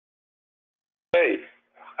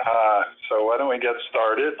So why don't we get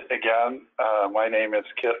started? Again, my name is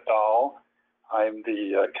Kit Dahl. I'm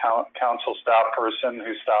the council staff person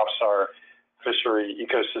who staffs our fishery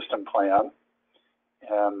ecosystem plan.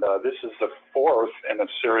 And this is the fourth in a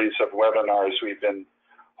series of webinars we've been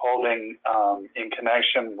holding in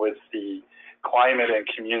connection with the Climate and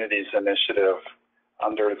Communities Initiative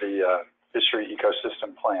under the Fishery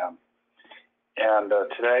Ecosystem Plan. And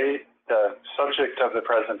today, the subject of the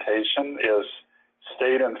presentation is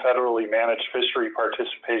state and federally managed fishery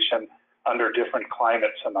participation under different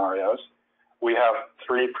climate scenarios. We have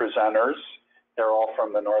three presenters. They're all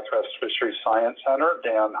from the Northwest Fisheries Science Center: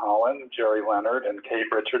 Dan Holland, Jerry Leonard, and Kate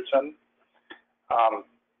Richardson.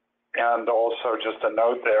 And also just a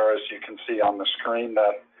note there, as you can see on the screen,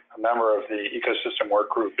 that a member of the ecosystem work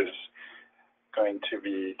group is going to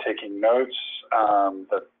be taking notes.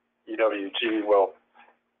 The EWG will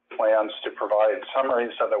plans to provide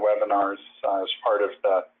summaries of the webinars as part of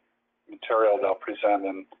the material they'll present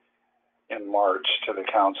in March to the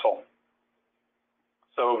council.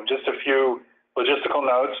 So just a few logistical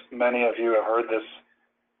notes. Many of you have heard this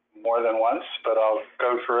more than once, but I'll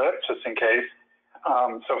go through it just in case.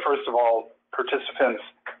 So first of all, participants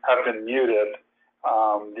have been muted.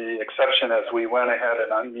 The exception is we went ahead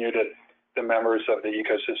and unmuted the members of the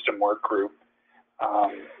ecosystem work group.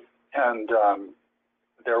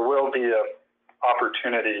 There will be an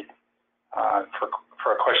opportunity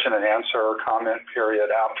for a question and answer or comment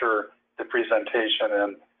period after the presentation.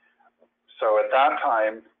 And so at that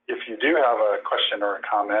time, if you do have a question or a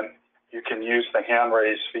comment, you can use the hand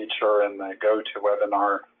raise feature in the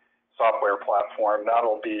GoToWebinar software platform.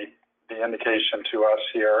 That'll be the indication to us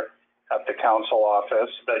here at the council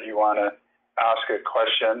office that you want to ask a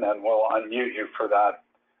question, and we'll unmute you for that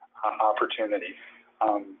opportunity.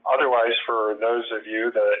 Otherwise, for those of you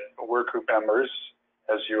that work group members,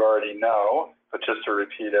 as you already know, but just to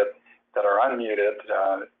repeat it, that are unmuted,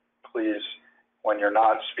 please, when you're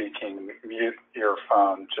not speaking, mute your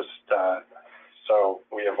phone, just so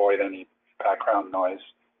we avoid any background noise.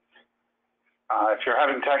 If you're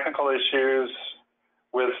having technical issues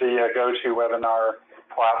with the GoToWebinar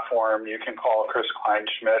platform, you can call Chris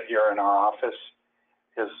Kleinschmidt here in our office.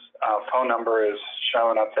 His phone number is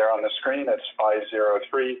shown up there on the screen. It's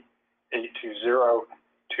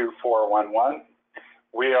 503-820-2411.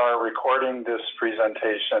 We are recording this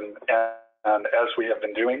presentation, and as we have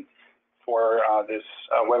been doing for this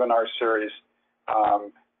webinar series,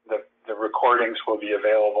 the recordings will be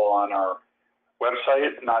available on our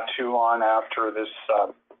website not too long after this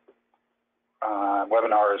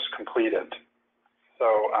webinar is completed.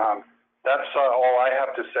 So that's all I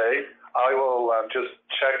have to say. I will just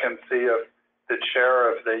check and see if the chair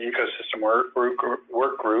of the ecosystem work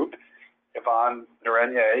group, Yvonne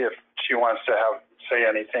Nerenier, if she wants to say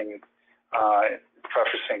anything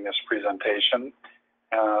prefacing this presentation,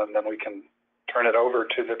 and then we can turn it over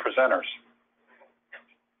to the presenters.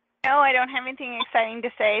 No, I don't have anything exciting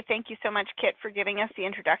to say. Thank you so much, Kit, for giving us the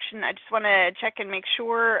introduction. I just want to check and make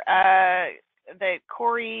sure that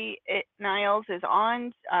Corey Niles is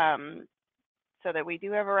on, so that we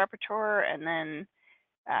do have a rapporteur, and then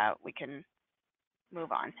we can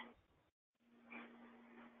move on.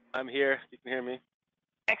 I'm here. You can hear me.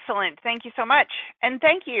 Excellent. Thank you so much. And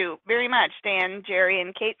thank you very much, Dan, Jerry,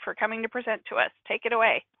 and Kate, for coming to present to us. Take it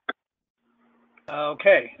away.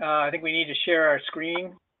 Okay. I think we need to share our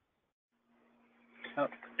screen. Oh.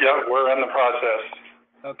 Yeah, we're in the process.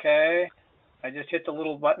 Okay. I just hit the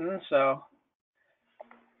little button, so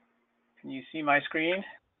can you see my screen?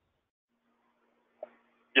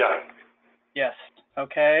 Yeah. Yes.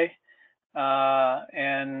 Okay.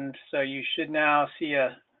 And so you should now see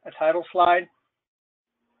a title slide.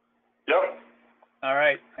 Yep. All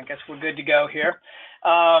right. I guess we're good to go here.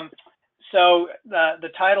 So the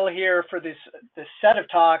title here for this set of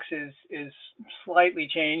talks is slightly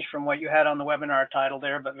changed from what you had on the webinar title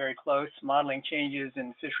there, but very close: modeling changes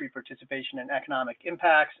in fishery participation and economic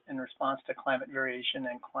impacts in response to climate variation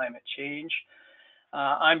and climate change.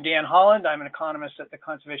 I'm Dan Holland. I'm an economist at the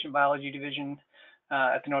Conservation Biology Division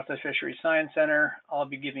at the Northwest Fisheries Science Center. I'll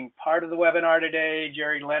be giving part of the webinar today.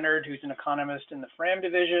 Jerry Leonard, who's an economist in the FRAM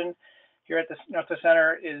Division here at the Northwest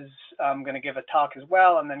Center, is going to give a talk as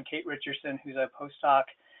well. And then Kate Richardson, who's a postdoc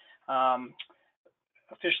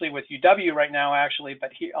officially with UW right now, actually,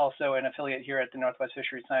 but he also an affiliate here at the Northwest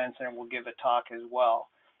Fisheries Science Center, will give a talk as well.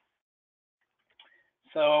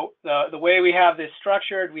 So the way we have this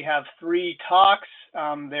structured, we have three talks.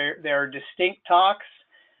 They're distinct talks,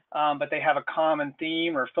 but they have a common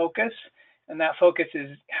theme or focus. And that focus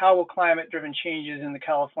is: how will climate-driven changes in the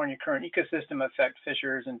California current ecosystem affect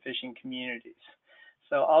fishers and fishing communities?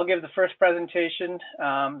 So I'll give the first presentation.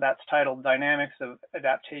 That's titled Dynamics of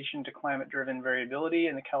Adaptation to Climate-Driven Variability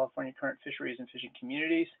in the California Current Fisheries and Fishing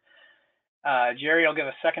Communities. Jerry will give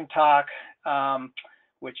a second talk,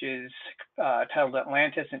 which is titled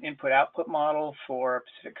Atlantis, an Input-Output Model for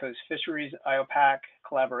Pacific Coast Fisheries IOPAC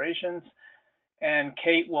Collaborations. And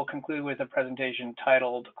Kate will conclude with a presentation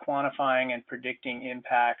titled Quantifying and Predicting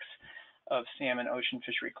Impacts of Salmon Ocean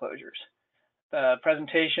Fishery Closures. The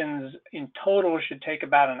presentations in total should take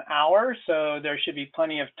about an hour, so there should be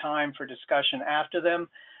plenty of time for discussion after them,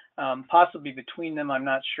 possibly between them. I'm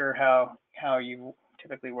not sure how you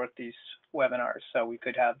typically work these webinars, so we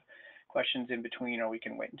could have questions in between, or we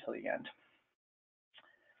can wait until the end.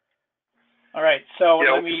 All right, so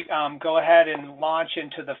let me go ahead and launch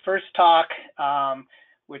into the first talk,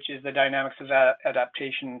 which is the dynamics of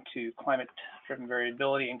adaptation to climate-driven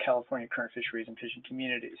variability in California current fisheries and fishing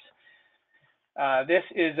communities. This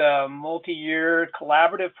is a multi-year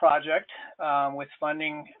collaborative project with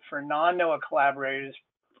funding for non-NOAA collaborators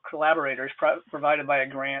provided by a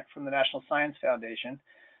grant from the National Science Foundation.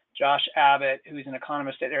 Josh Abbott, who's an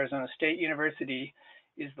economist at Arizona State University,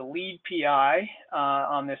 is the lead PI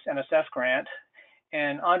on this NSF grant.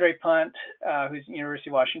 And Andre Punt, who's at University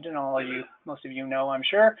of Washington, most of you know, I'm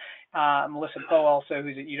sure. Melissa Poe, also,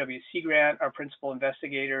 who's at UW Sea Grant, are principal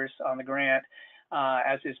investigators on the grant,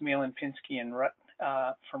 as is Malin Pinsky and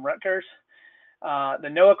from Rutgers. The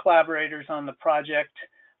NOAA collaborators on the project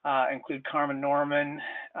include Carmen Norman,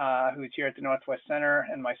 who's here at the Northwest Center,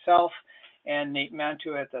 and myself, and Nate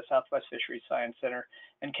Mantua at the Southwest Fisheries Science Center.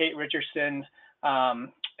 And Kate Richardson,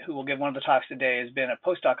 who will give one of the talks today, has been a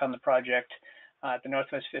postdoc on the project at the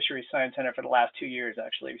Northwest Fisheries Science Center for the last 2 years,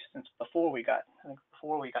 actually, since before we got the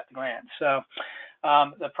grant. So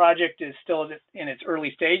the project is still in its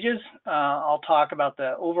early stages. I'll talk about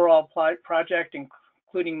the overall project,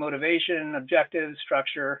 including motivation, objectives,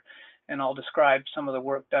 structure, and I'll describe some of the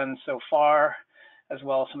work done so far, as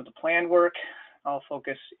well as some of the planned work. I'll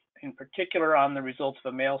focus in particular on the results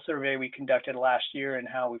of a mail survey we conducted last year and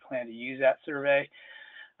how we plan to use that survey.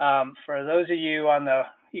 For those of you on the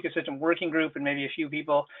ecosystem working group, and maybe a few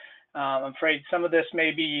people, I'm afraid some of this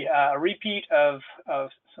may be a repeat of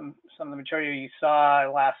some of the material you saw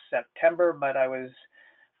last September, but I was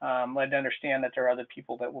led to understand that there are other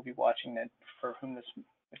people that will be watching that for whom this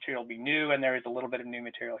material will be new, and there is a little bit of new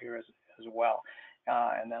material here as well.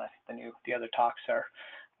 And then I think the other talks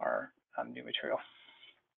are new material.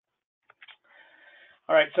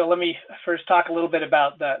 All right, so let me first talk a little bit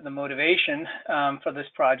about the motivation for this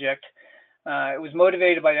project. It was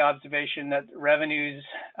motivated by the observation that revenues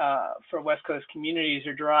for West Coast communities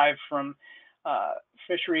are derived from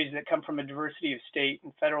fisheries that come from a diversity of state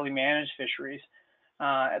and federally managed fisheries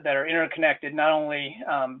that are interconnected not only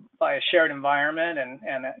by a shared environment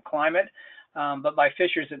and climate, but by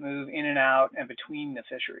fishers that move in and out and between the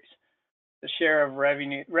fisheries. The share of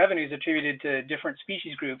revenues attributed to different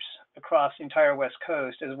species groups across the entire West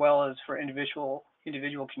Coast, as well as for individual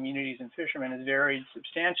communities and fishermen, has varied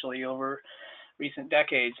substantially over recent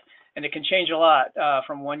decades, and it can change a lot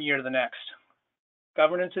from one year to the next.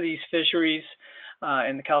 Governance of these fisheries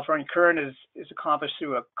in the California current is accomplished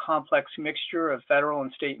through a complex mixture of federal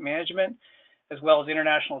and state management, as well as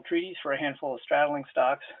international treaties for a handful of straddling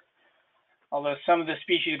stocks. Although some of the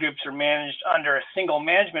species groups are managed under a single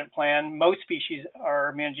management plan, most species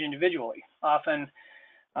are managed individually, often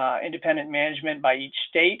independent management by each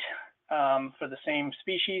state for the same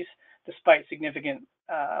species, despite significant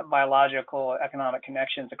biological economic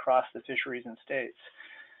connections across the fisheries and states.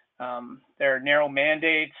 There are narrow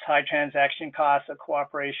mandates, high transaction costs of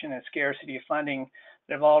cooperation, and scarcity of funding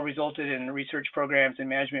that have all resulted in research programs and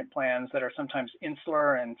management plans that are sometimes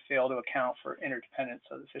insular and fail to account for interdependence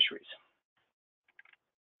of the fisheries.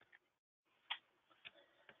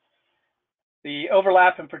 The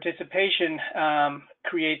overlap and participation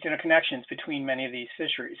creates interconnections between many of these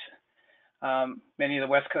fisheries. Many of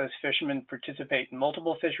the West Coast fishermen participate in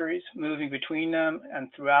multiple fisheries, moving between them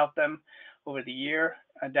and throughout them over the year,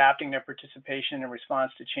 adapting their participation in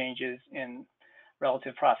response to changes in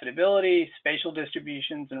relative profitability, spatial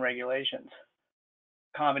distributions, and regulations.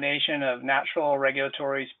 A combination of natural,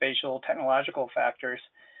 regulatory, spatial, technological factors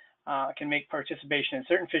can make participation in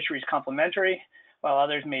certain fisheries complementary, while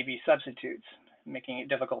others may be substitutes, making it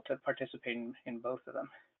difficult to participate in both of them.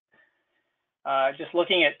 Just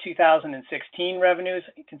looking at 2016 revenues,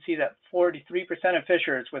 you can see that 43% of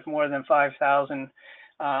fishers with more than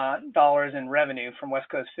 $5,000 in revenue from West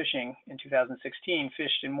Coast fishing in 2016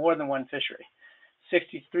 fished in more than one fishery.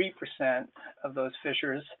 63% of those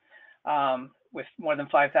fishers with more than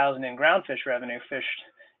 $5,000 in ground fish revenue fished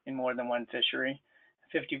in more than one fishery.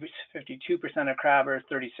 52% of crabbers,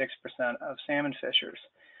 36% of salmon fishers.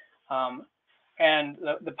 And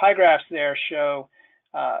the pie graphs there show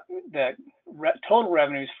the total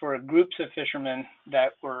revenues for groups of fishermen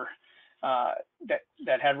that were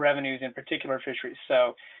that had revenues in particular fisheries.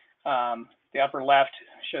 So the upper left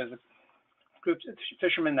shows the groups of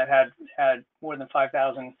fishermen that had more than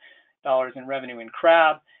 $5,000 in revenue in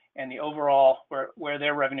crab, and the overall where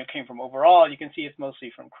their revenue came from overall, you can see it's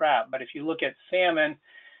mostly from crab. But if you look at salmon,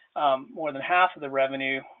 more than half of the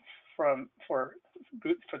revenue for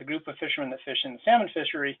the group of fishermen that fish in the salmon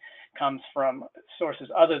fishery comes from sources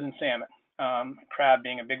other than salmon, crab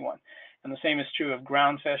being a big one. And the same is true of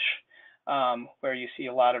groundfish, where you see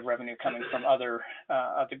a lot of revenue coming from other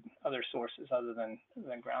sources other than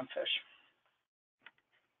groundfish.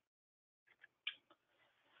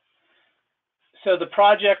 So the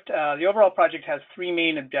project, the overall project has three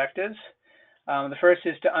main objectives. The first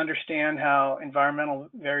is to understand how environmental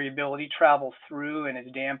variability travels through and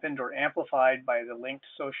is dampened or amplified by the linked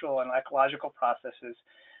social and ecological processes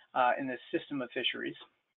in this system of fisheries.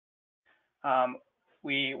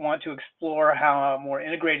 We want to explore how a more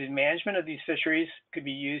integrated management of these fisheries could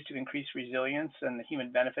be used to increase resilience and the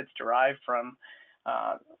human benefits derived from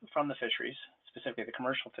the fisheries, specifically the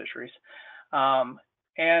commercial fisheries.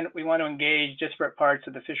 And we want to engage disparate parts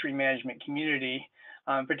of the fishery management community,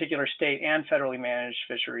 in particular state and federally managed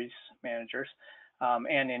fisheries managers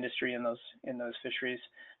and industry in those fisheries,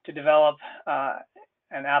 to develop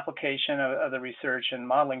an application of the research and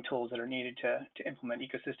modeling tools that are needed to implement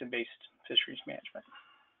ecosystem-based fisheries management.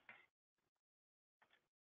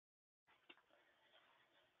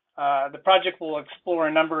 The project will explore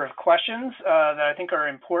a number of questions that I think are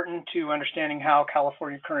important to understanding how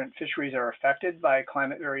California current fisheries are affected by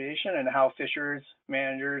climate variation and how fishers,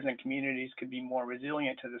 managers, and communities could be more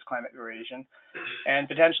resilient to this climate variation and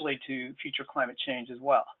potentially to future climate change as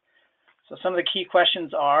well. So some of the key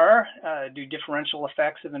questions are, do differential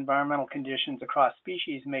effects of environmental conditions across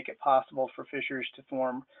species make it possible for fishers to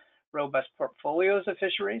form robust portfolios of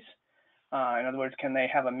fisheries? In other words, can they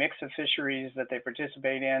have a mix of fisheries that they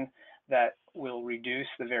participate in that will reduce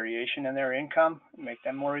the variation in their income, make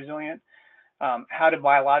them more resilient? How do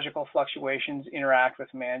biological fluctuations interact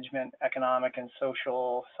with management, economic and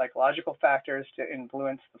social, psychological factors to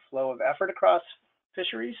influence the flow of effort across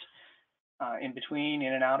fisheries, in between,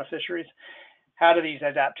 in and out of fisheries? How do these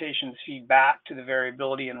adaptations feed back to the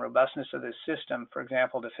variability and robustness of this system? For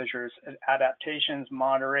example, do fishers' adaptations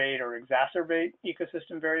moderate or exacerbate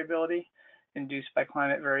ecosystem variability induced by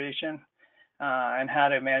climate variation? And how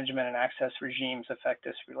do management and access regimes affect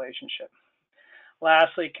this relationship?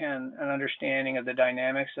 Lastly, can an understanding of the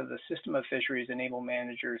dynamics of the system of fisheries enable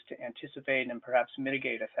managers to anticipate and perhaps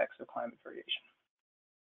mitigate effects of climate variation?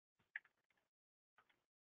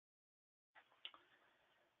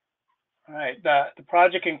 All right, the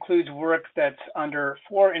project includes work that's under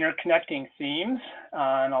 4 interconnecting themes,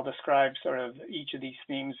 and I'll describe sort of each of these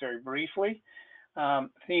themes very briefly.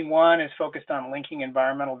 Theme 1 is focused on linking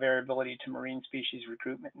environmental variability to marine species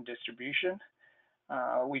recruitment and distribution.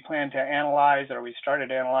 We plan to analyze, or we started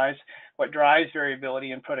to analyze, what drives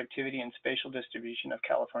variability in productivity and spatial distribution of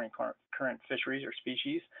California current fisheries or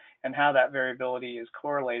species, and how that variability is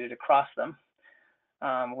correlated across them.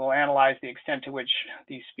 We'll analyze the extent to which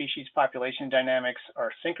these species population dynamics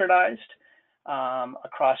are synchronized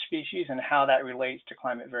across species and how that relates to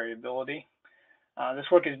climate variability. This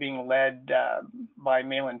work is being led by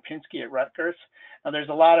Malin Pinsky at Rutgers. Now, there's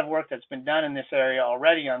a lot of work that's been done in this area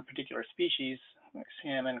already on particular species, like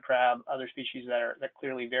salmon, crab, other species that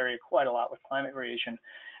clearly vary quite a lot with climate variation.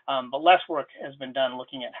 But less work has been done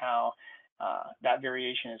looking at how that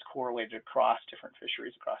variation is correlated across different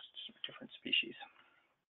fisheries, across different species.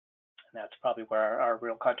 And that's probably where our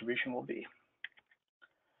real contribution will be.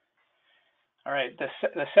 All right,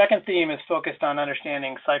 the second theme is focused on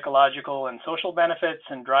understanding psychological and social benefits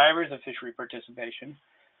and drivers of fishery participation.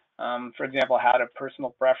 For example, how do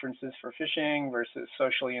personal preferences for fishing versus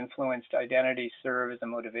socially influenced identities serve as a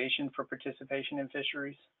motivation for participation in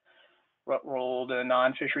fisheries? What role do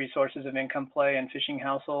non-fishery sources of income play in fishing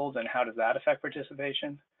households, and how does that affect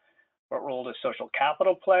participation? What role does social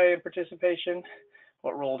capital play in participation?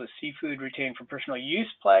 What role does seafood retained for personal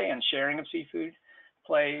use play, and sharing of seafood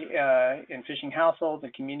play in fishing households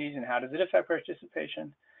and communities, and how does it affect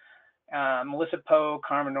participation? Melissa Poe,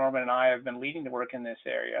 Carmen Norman, and I have been leading the work in this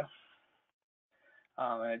area.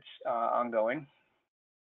 And it's ongoing.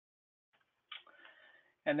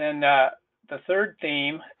 And then the third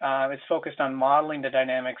theme is focused on modeling the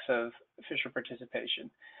dynamics of fisher participation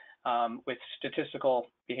with statistical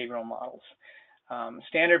behavioral models.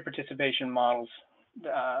 Standard participation models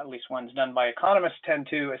at least ones done by economists, tend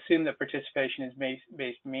to assume that participation is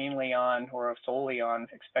based mainly on or solely on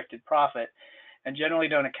expected profit, and generally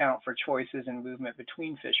don't account for choices and movement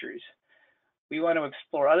between fisheries. We want to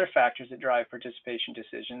explore other factors that drive participation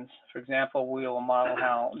decisions. For example, we will model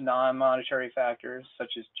how non-monetary factors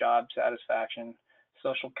such as job satisfaction,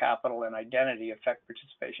 social capital, and identity affect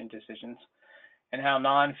participation decisions, and how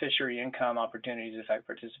non-fishery income opportunities affect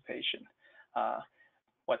participation,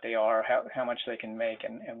 what they are, how much they can make,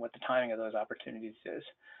 and what the timing of those opportunities is.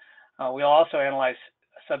 We'll also analyze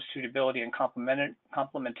substitutability and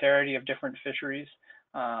complementarity of different fisheries,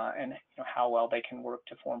 and how well they can work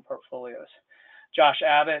to form portfolios. Josh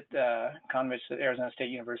Abbott, economist at Arizona State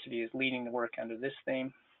University, is leading the work under this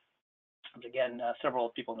theme. And again, several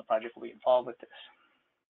people in the project will be involved with this.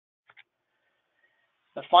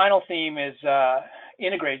 The final theme is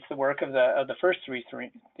integrates the work of the first three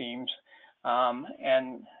themes,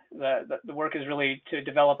 and the work is really to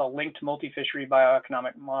develop a linked multi-fishery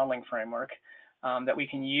bioeconomic modeling framework that we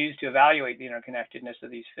can use to evaluate the interconnectedness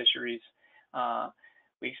of these fisheries.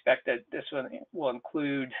 We expect that this will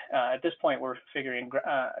include, at this point, we're figuring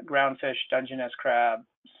groundfish, Dungeness crab,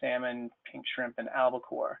 salmon, pink shrimp, and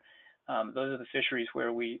albacore. Those are the fisheries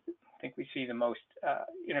where we think we see the most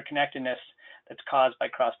interconnectedness that's caused by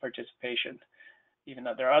cross-participation, even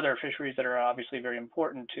though there are other fisheries that are obviously very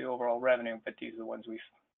important to overall revenue, but these are the ones we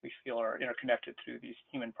feel are interconnected through these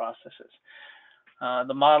human processes.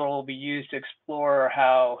 The model will be used to explore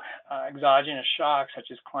how exogenous shocks such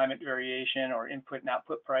as climate variation or input and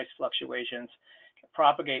output price fluctuations can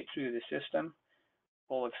propagate through the system.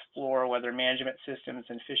 We'll explore whether management systems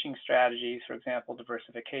and fishing strategies, for example,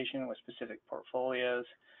 diversification with specific portfolios,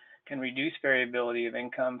 can reduce variability of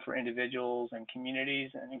income for individuals and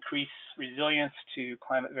communities and increase resilience to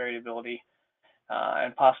climate variability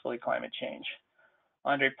and possibly climate change.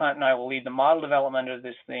 Andre Punt and I will lead the model development of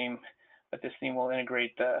this theme, but this theme will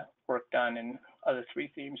integrate the work done in other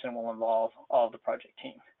three themes and will involve all of the project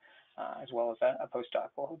team, as well as a postdoc.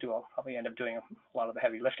 We'll probably end up doing a lot of the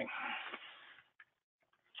heavy lifting.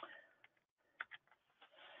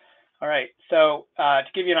 All right, so to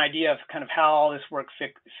give you an idea of kind of how all this work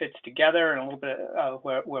fits together and a little bit of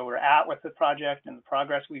where we're at with the project and the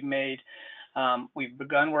progress we've made, we've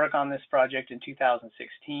begun work on this project in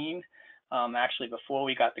 2016, actually before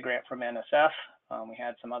we got the grant from NSF. We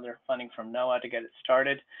had some other funding from NOAA to get it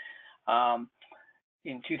started.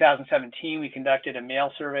 In 2017, we conducted a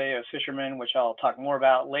mail survey of fishermen, which I'll talk more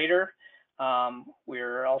about later.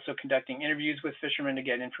 We're also conducting interviews with fishermen to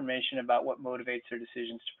get information about what motivates their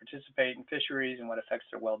decisions to participate in fisheries and what affects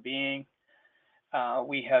their well-being.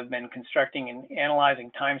 We have been constructing and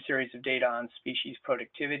analyzing time series of data on species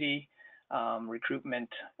productivity, recruitment,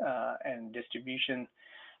 and distribution,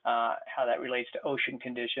 how that relates to ocean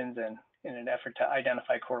conditions, and in an effort to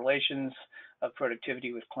identify correlations of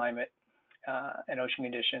productivity with climate and ocean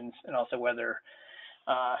conditions, and also whether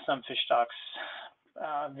some fish stocks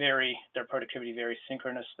their productivity varies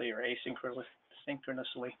synchronously or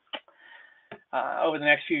asynchronously. Over the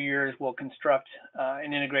next few years, we'll construct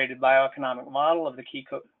an integrated bioeconomic model of the key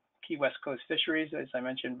West Coast fisheries, as I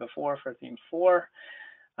mentioned before, for theme 4.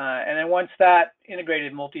 And then once that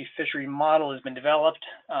integrated multi-fishery model has been developed,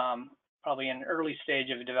 probably in an early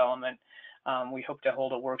stage of development, we hope to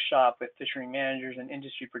hold a workshop with fishery managers and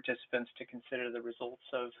industry participants to consider the results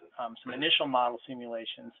of some initial model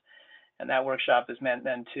simulations. And that workshop is meant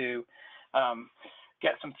then to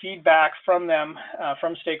get some feedback from them,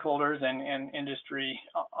 from stakeholders and industry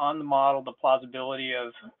on the model, the plausibility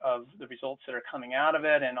of the results that are coming out of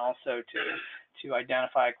it, and also to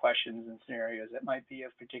identify questions and scenarios that might be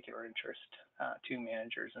of particular interest to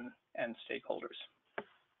managers and stakeholders.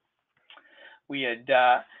 We had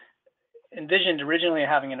envisioned originally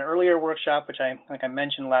having an earlier workshop, which I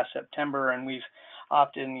mentioned last September, and we've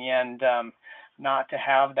opted in the end not to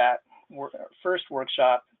have that first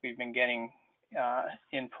workshop. We've been getting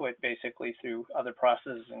input basically through other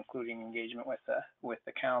processes, including engagement with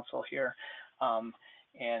the council here.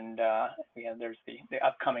 There's the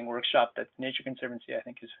upcoming workshop that Nature Conservancy, I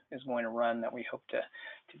think, is going to run, that we hope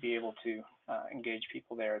to be able to engage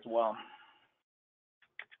people there as well.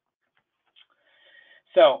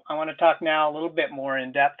 So I want to talk now a little bit more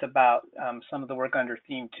in depth about some of the work under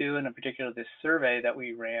theme 2, and in particular this survey that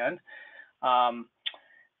we ran.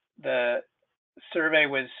 The survey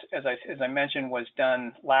was, as I mentioned, was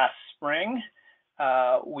done last spring.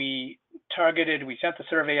 We sent the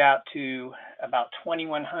survey out to about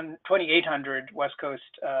 2,800 West Coast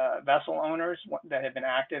vessel owners that had been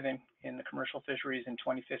active in the commercial fisheries in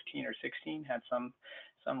 2015 or 16, had some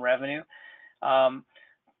revenue.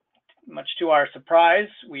 Much to our surprise,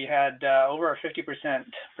 we had over a 50%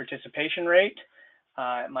 participation rate.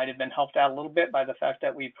 It might have been helped out a little bit by the fact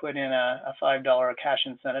that we put in a $5 cash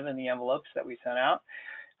incentive in the envelopes that we sent out.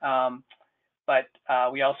 But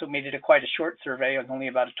we also made it quite a short survey. It was only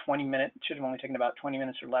about a 20-minute, should have only taken about 20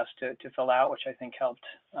 minutes or less to fill out, which I think helped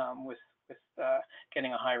with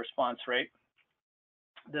getting a high response rate.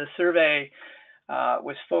 The survey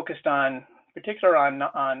was focused on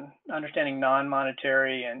understanding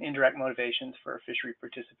non-monetary and indirect motivations for fishery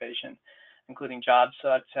participation, including job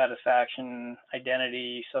satisfaction,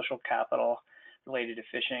 identity, social capital related to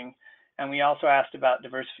fishing. And we also asked about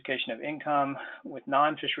diversification of income with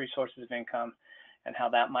non-fishery sources of income and how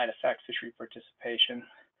that might affect fishery participation.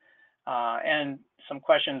 And some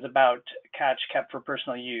questions about catch kept for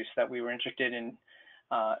personal use that we were interested in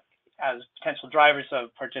as potential drivers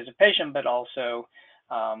of participation, but also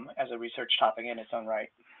as a research topic in its own right.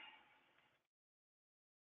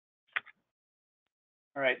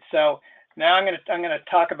 All right, so now I'm going to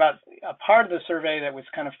talk about a part of the survey that was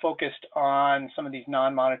kind of focused on some of these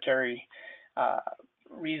non-monetary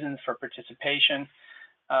reasons for participation,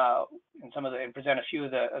 and present a few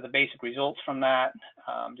of the basic results from that,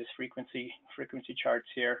 just frequency charts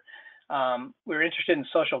here. We're interested in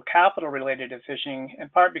social capital related to fishing, in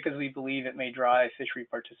part because we believe it may drive fishery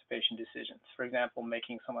participation decisions. For example,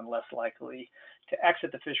 making someone less likely to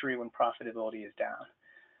exit the fishery when profitability is down.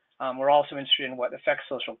 We're also interested in what affects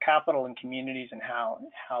social capital in communities and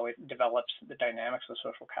how it develops the dynamics of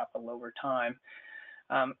social capital over time.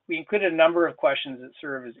 We included a number of questions that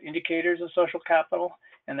serve as indicators of social capital,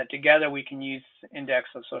 and that together we can use the index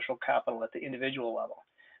of social capital at the individual level.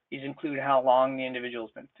 These include how long the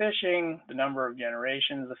individual's been fishing, the number of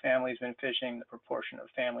generations the family's been fishing, the proportion of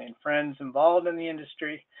family and friends involved in the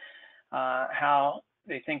industry, how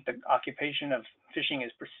they think the occupation of fishing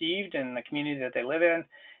is perceived in the community that they live in,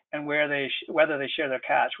 and whether they share their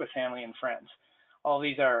catch with family and friends. All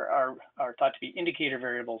these are thought to be indicator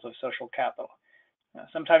variables of social capital.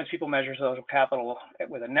 Sometimes people measure social capital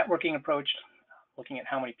with a networking approach, looking at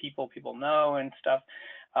how many people know and stuff.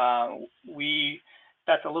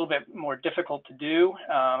 That's a little bit more difficult to do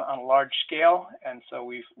on a large scale, and so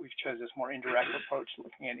we've chosen this more indirect approach,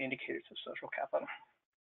 looking at indicators of social capital.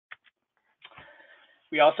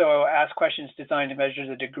 We also ask questions designed to measure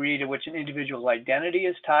the degree to which an individual's identity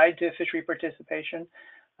is tied to fishery participation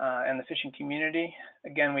and the fishing community.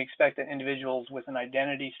 Again, we expect that individuals with an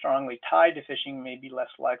identity strongly tied to fishing may be less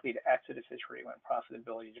likely to exit a fishery when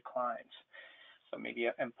profitability declines. So maybe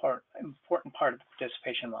an important part of the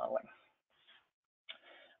participation modeling.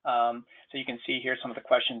 So you can see here some of the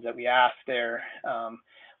questions that we asked there,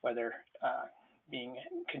 whether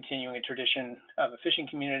continuing a tradition of a fishing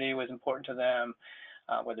community was important to them,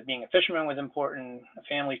 whether being a fisherman was important, a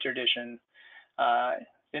family tradition.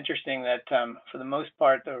 It's interesting that for the most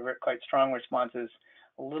part, there were quite strong responses,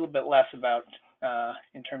 a little bit less about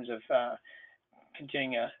in terms of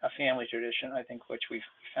continuing a family tradition, I think, which we've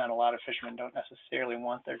found a lot of fishermen don't necessarily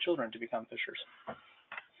want their children to become fishers.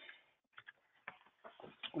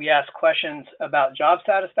 We asked questions about job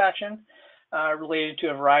satisfaction related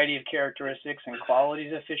to a variety of characteristics and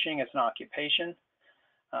qualities of fishing as an occupation.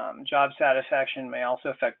 Job satisfaction may also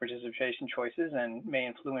affect participation choices and may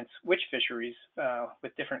influence which fisheries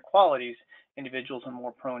with different qualities individuals are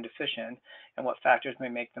more prone to fish in, and what factors may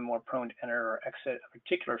make them more prone to enter or exit a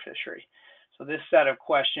particular fishery. So this set of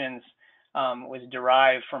questions was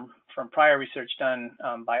derived from prior research done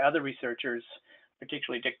by other researchers,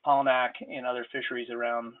 particularly Dick Polnack in other fisheries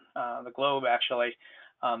around the globe, actually.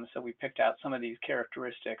 So we picked out some of these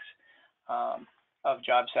characteristics of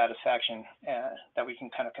job satisfaction that we can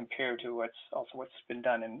kind of compare to what's been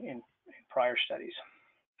done in prior studies.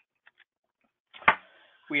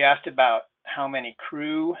 We asked about how many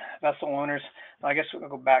crew vessel owners. I guess we'll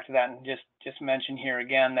go back to that and just mention here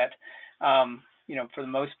again that for the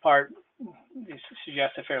most part, this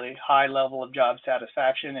suggests a fairly high level of job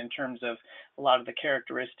satisfaction in terms of a lot of the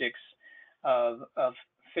characteristics of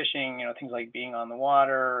fishing, things like being on the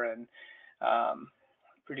water and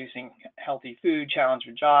producing healthy food, challenge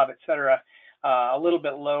for job, et cetera. A little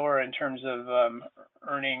bit lower in terms of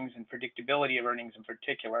earnings and predictability of earnings in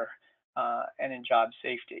particular, and in job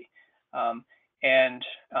safety.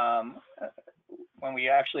 When we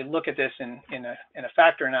actually look at this in a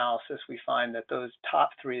factor analysis, we find that those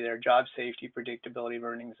top three there, job safety, predictability of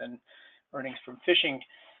earnings, and earnings from fishing,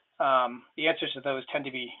 the answers to those tend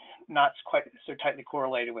to be not quite so tightly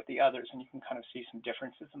correlated with the others, and you can kind of see some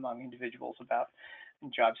differences among individuals about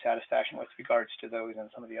job satisfaction with regards to those and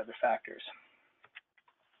some of the other factors.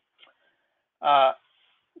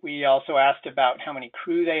 We also asked about how many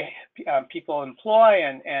crew people employ,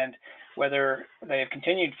 and whether they have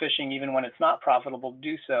continued fishing even when it's not profitable to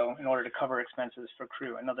do so in order to cover expenses for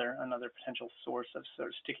crew, another potential source of sort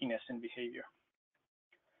of stickiness in behavior.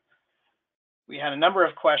 We had a number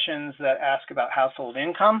of questions that ask about household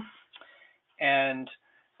income, and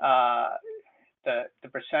the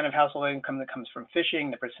percent of household income that comes from fishing,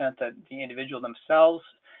 the percent that the individual themselves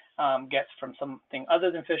gets from something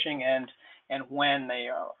other than fishing, and when they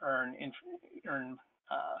earn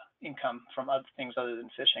income from other things other than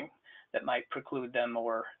fishing that might preclude them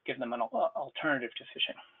or give them an alternative to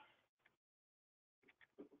fishing.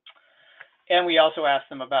 And we also asked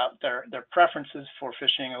them about their preferences for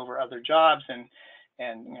fishing over other jobs, and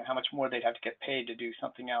you know, how much more they'd have to get paid to do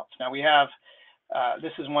something else. Now we have,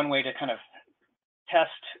 this is one way to kind of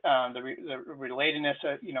test the relatedness,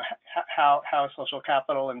 you know, how social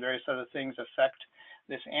capital and various other things affect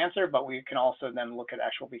this answer, but we can also then look at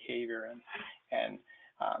actual behavior and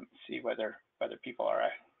see whether people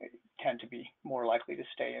tend to be more likely to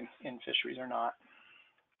stay in fisheries or not.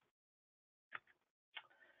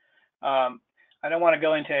 I don't want to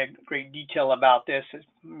go into great detail about this,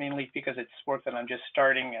 mainly because it's work that I'm just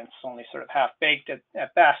starting and it's only sort of half-baked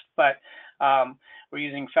at best, but we're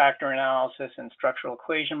using factor analysis and structural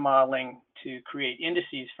equation modeling to create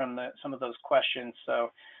indices from some of those questions.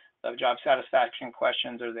 So the job satisfaction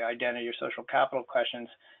questions or the identity or social capital questions,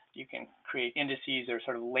 you can create indices or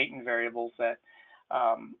sort of latent variables that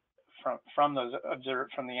from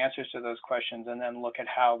the answers to those questions, and then look at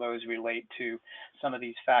how those relate to some of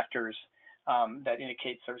these factors that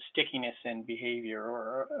indicate sort of stickiness in behavior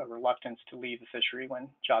or a reluctance to leave the fishery when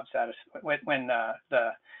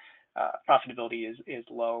the profitability is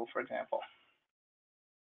low, for example.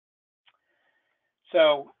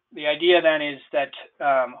 So the idea then is that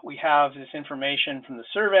we have this information from the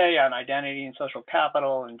survey on identity and social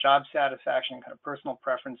capital and job satisfaction, kind of personal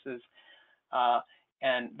preferences,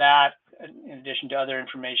 and that, in addition to other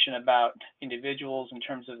information about individuals in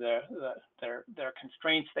terms of their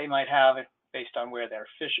constraints they might have based on where they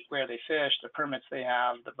fish, the permits they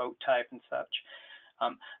have, the boat type, and such.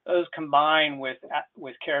 Those combine with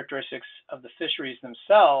characteristics of the fisheries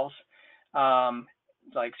themselves,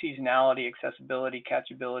 like seasonality, accessibility,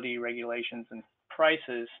 catchability, regulations, and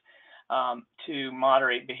prices, to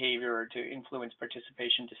moderate behavior or to influence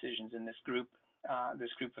participation decisions in this group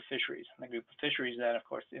of fisheries. And the group of fisheries then, of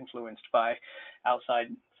course, influenced by outside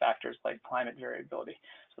factors like climate variability.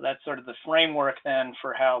 So that's sort of the framework then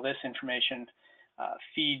for how this information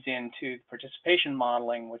feeds into participation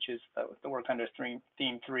modeling, which is the work under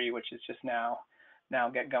theme 3, which is just now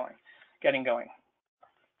getting going.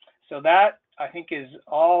 So that, I think, is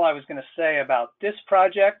all I was going to say about this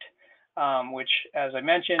project, which, as I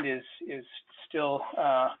mentioned, is still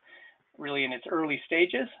really in its early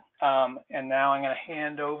stages. And now I'm going to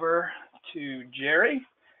hand over to Jerry,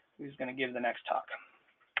 who's going to give the next talk.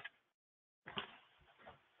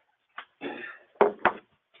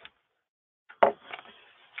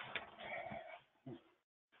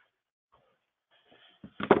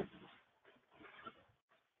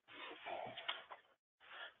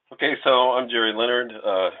 Okay, so I'm Jerry Leonard,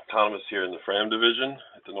 economist here in the FRAM division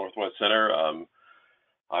at the Northwest Center.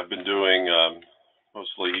 I've been doing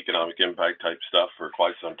mostly economic impact type stuff for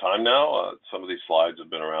quite some time now. Some of these slides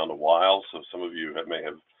have been around a while, so some of you may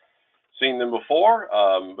have seen them before,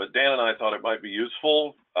 but Dan and I thought it might be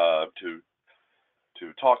useful to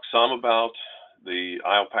talk some about the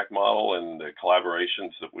IOPAC model and the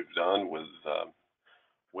collaborations that we've done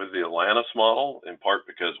with the Atlantis model, in part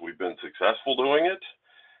because we've been successful doing it.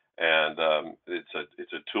 And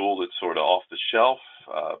it's a tool that's sort of off the shelf.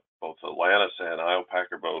 Both Atlantis and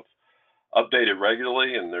IOPAC are both updated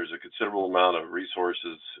regularly, and there's a considerable amount of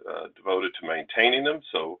resources devoted to maintaining them.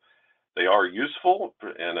 So they are useful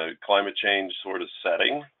in a climate change sort of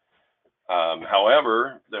setting.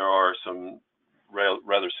 However, there are some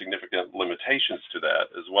rather significant limitations to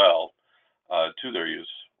that as well, to their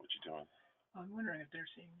use. What you doing? I'm wondering if they're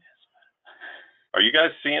seeing this. Are you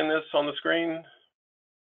guys seeing this on the screen?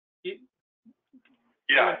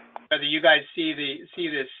 Yeah. Whether you guys see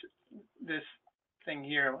this thing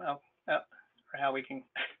here, or how we can.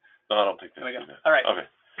 No, I don't think they see that. All right. Okay.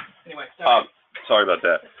 Anyway, sorry about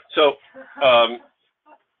that. So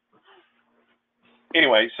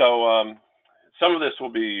anyway, so some of this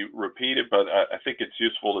will be repeated, but I think it's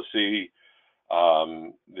useful to see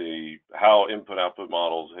how input-output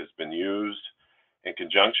models has been used in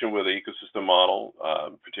conjunction with the ecosystem model,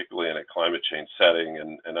 particularly in a climate change setting,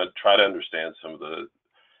 and I'd try to understand some of the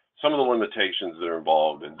limitations that are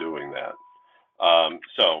involved in doing that.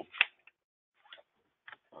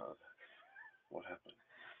 What happened?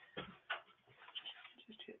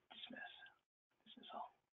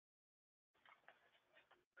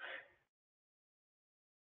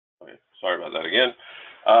 that again.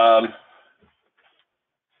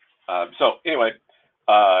 So anyway,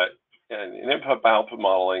 and input-output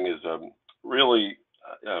modeling is really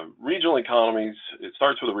regional economies. It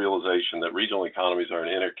starts with a realization that regional economies are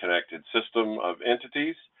an interconnected system of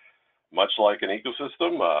entities, much like an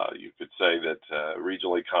ecosystem. You could say that a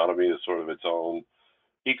regional economy is sort of its own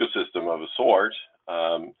ecosystem of a sort,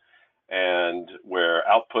 and where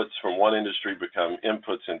outputs from one industry become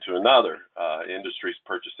inputs into another. Industries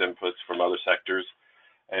purchase inputs from other sectors,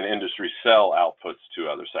 and industries sell outputs to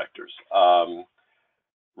other sectors.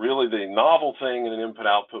 Really, the novel thing in an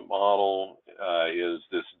input-output model is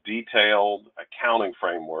this detailed accounting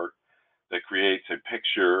framework that creates a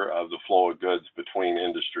picture of the flow of goods between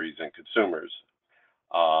industries and consumers.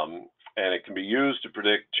 And it can be used to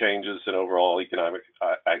predict changes in overall economic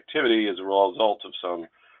activity as a result of some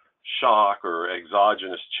shock or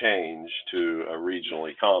exogenous change to a regional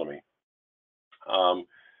economy.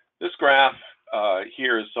 This graph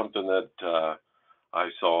here is something that I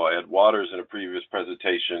saw Ed Waters in a previous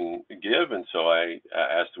presentation give, and so I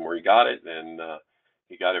asked him where he got it, and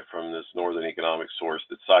he got it from this Northern economic source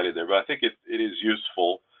that's cited there. But I think it is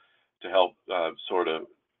useful to help sort of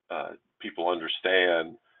people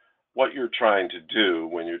understand what you're trying to do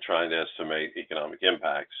when you're trying to estimate economic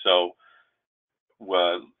impact. So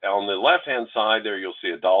on the left-hand side there, you'll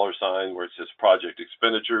see a dollar sign where it says project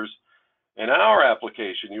expenditures. In our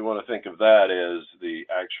application, you want to think of that as the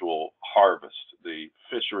actual harvest, the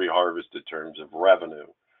fishery harvest in terms of revenue.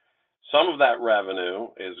 Some of that revenue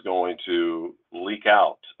is going to leak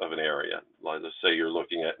out of an area. Let's say you're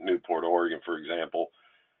looking at Newport, Oregon, for example.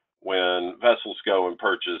 When vessels go and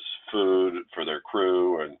purchase food for their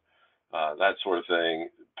crew and that sort of thing,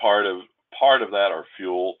 part of that, or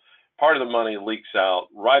fuel, part of the money leaks out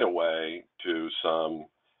right away to some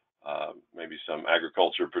maybe some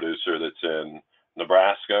agriculture producer that's in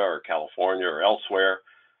Nebraska or California or elsewhere,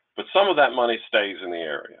 but some of that money stays in the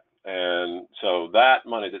area. And so that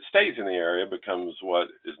money that stays in the area becomes what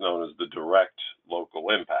is known as the direct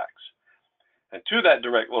local impacts. And to that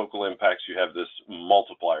direct local impacts, you have this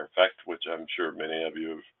multiplier effect, which I'm sure many of you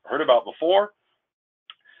have heard about before.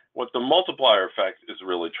 What the multiplier effect is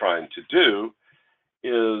really trying to do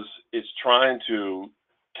is it's trying to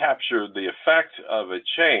capture the effect of a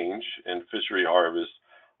change in fishery harvest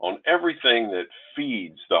on everything that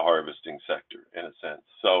feeds the harvesting sector, in a sense.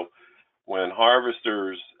 So when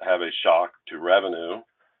harvesters have a shock to revenue,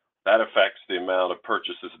 that affects the amount of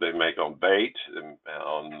purchases they make on bait, and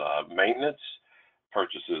on maintenance,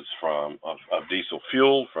 purchases of diesel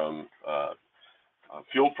fuel from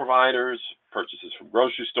fuel providers, purchases from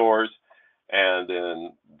grocery stores, and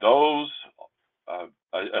then those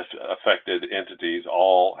affected entities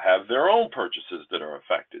all have their own purchases that are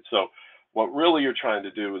affected. So what really you're trying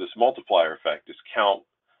to do with this multiplier effect is count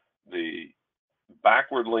the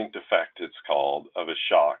backward linked effect, it's called, of a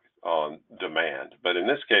shock on demand. But in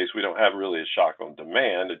this case, we don't have really a shock on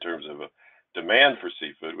demand in terms of a demand for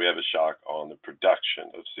seafood. We have a shock on the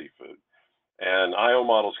production of seafood. And IO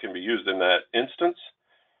models can be used in that instance.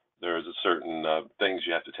 There's a certain things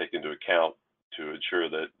you have to take into account to ensure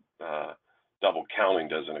that double counting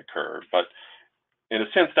doesn't occur. But in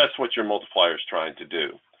a sense, that's what your multiplier is trying to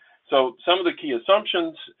do. So some of the key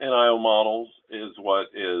assumptions in IO models is what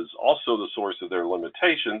is also the source of their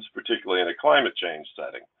limitations, particularly in a climate change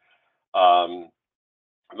setting.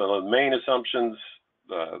 The main assumptions,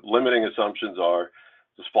 limiting assumptions are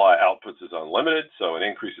the supply outputs is unlimited, so an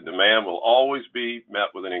increase in demand will always be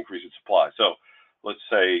met with an increase in supply. So let's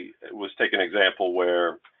say, let's take an example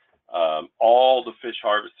where all the fish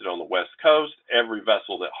harvested on the West Coast, every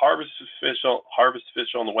vessel that harvests fish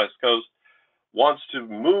on the West Coast wants to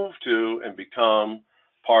move to and become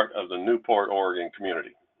part of the Newport, Oregon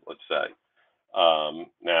community, let's say.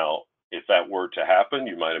 Now, if that were to happen,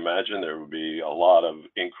 you might imagine there would be a lot of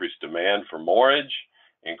increased demand for moorage,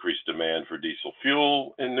 increased demand for diesel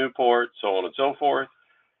fuel in Newport, so on and so forth.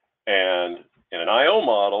 And in an IO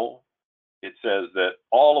model, it says that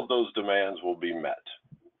all of those demands will be met.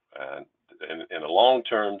 And in a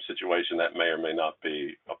long-term situation, that may or may not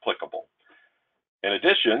be applicable. In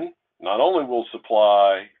addition, not only will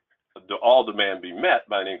all demand be met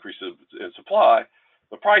by an increase in supply,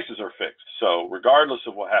 the prices are fixed. So regardless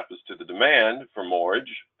of what happens to the demand for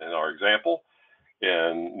moorage, in our example,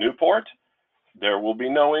 in Newport, there will be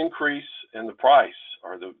no increase in the price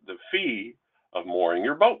or the fee of mooring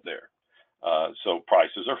your boat there. So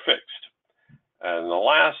prices are fixed. And the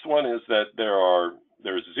last one is that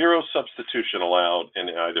there's zero substitution allowed in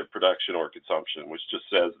either production or consumption, which just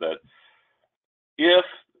says that if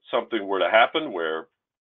something were to happen where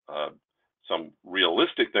some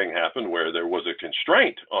realistic thing happened where there was a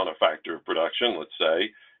constraint on a factor of production, let's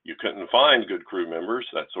say you couldn't find good crew members,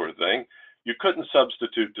 that sort of thing, you couldn't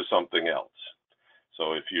substitute to something else.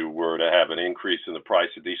 So if you were to have an increase in the price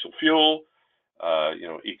of diesel fuel,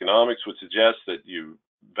 economics would suggest that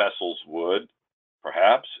vessels would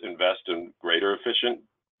perhaps invest in greater efficient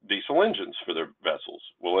diesel engines for their vessels.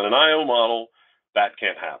 Well, in an IO model, that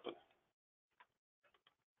can't happen.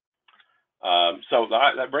 So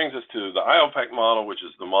that brings us to the IOPAC model, which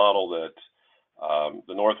is the model that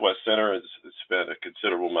the Northwest Center has spent a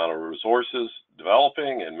considerable amount of resources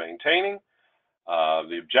developing and maintaining.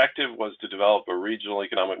 The objective was to develop a regional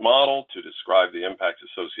economic model to describe the impacts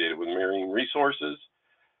associated with marine resources.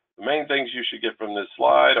 The main things you should get from this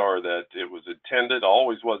slide are that it was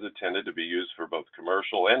always was intended to be used for both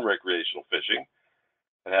commercial and recreational fishing.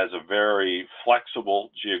 It has a very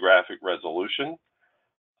flexible geographic resolution.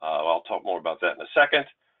 I'll talk more about that in a second.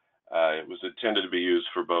 It was intended to be used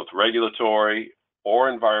for both regulatory or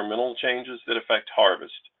environmental changes that affect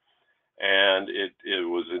harvest. And it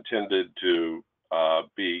was intended to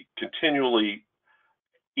be continually,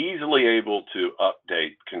 easily able to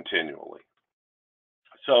update continually.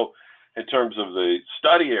 So in terms of the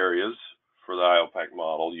study areas for the IOPAC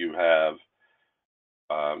model, you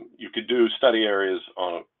could do study areas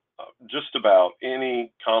on just about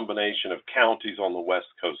any combination of counties on the West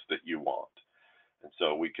Coast that you want. And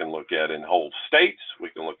so we can look at in whole states,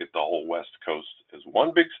 we can look at the whole West Coast as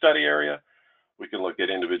one big study area. We can look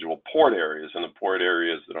at individual port areas, and the port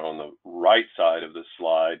areas that are on the right side of this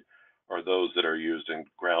slide are those that are used in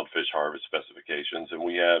ground fish harvest specifications. And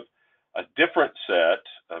we have a different set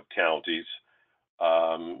of counties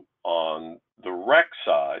on the rec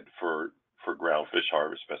side for ground fish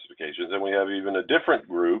harvest specifications, and we have even a different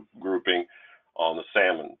grouping on the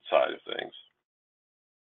salmon side of things.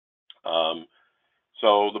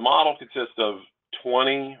 So the model consists of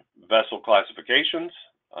 20 vessel classifications,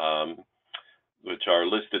 which are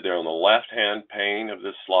listed there on the left-hand pane of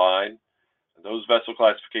this slide. Those vessel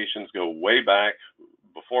classifications go way back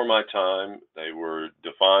before my time. They were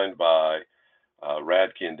defined by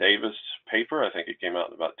Radke and Davis paper. I think it came out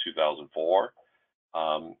in about 2004.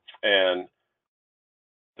 And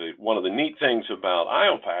one of the neat things about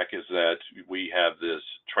IOPAC is that we have this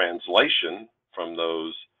translation from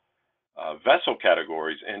those vessel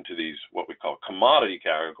categories into these what we call commodity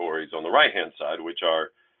categories on the right-hand side, which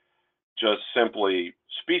are just simply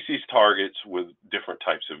species targets with different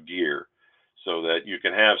types of gear, so that you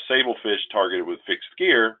can have sablefish targeted with fixed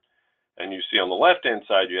gear, and you see on the left-hand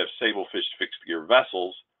side you have sablefish fixed gear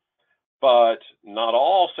vessels, but not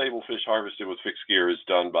all sablefish harvested with fixed gear is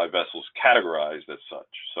done by vessels categorized as such.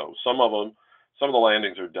 So some of the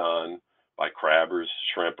landings are done by crabbers,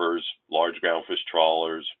 shrimpers, large groundfish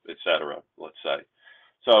trawlers, etc., let's say.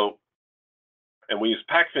 So, and we use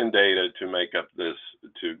PACFIN data to make up this,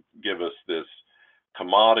 to give us this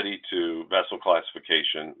commodity to vessel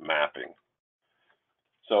classification mapping.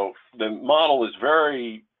 So the model is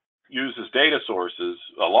uses data sources,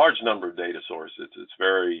 a large number of data sources. It's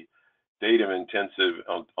very data intensive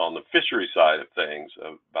on the fishery side of things,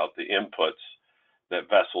 about the inputs that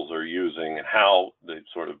vessels are using and how the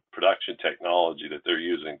sort of production technology that they're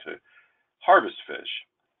using to harvest fish.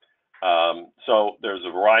 So there's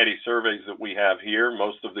a variety of surveys that we have here.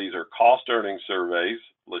 Most of these are cost earning surveys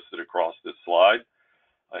listed across this slide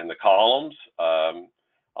in the columns.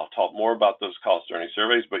 I'll talk more about those cost earning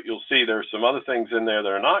surveys, but you'll see there's some other things in there that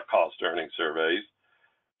are not cost earning surveys.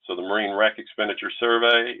 So the Marine Rec Expenditure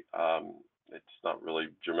Survey, it's not really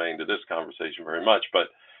germane to this conversation very much, but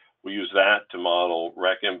we use that to model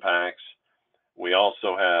rec impacts. We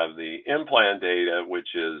also have the in-plan data, which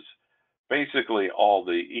is basically all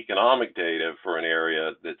the economic data for an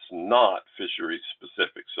area that's not fishery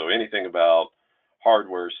specific. So anything about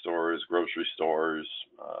hardware stores, grocery stores,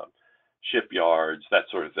 shipyards, that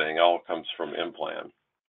sort of thing, all comes from in-plan.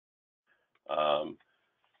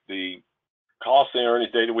 The cost and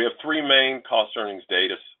earnings data, we have three main cost earnings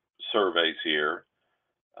data surveys here,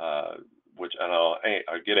 which, and I'll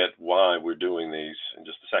get at why we're doing these in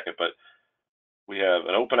just a second, but we have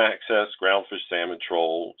an open access, groundfish, salmon,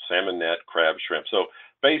 troll, salmon net, crab, shrimp. So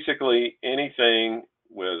basically anything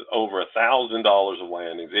with over $1,000 of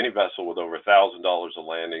landings, any vessel with over $1,000 of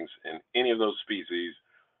landings in any of those species,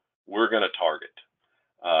 we're going to target.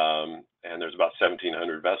 And there's about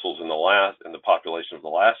 1,700 vessels in the population of the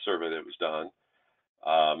last survey that was done.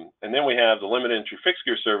 And then we have the limited entry fixed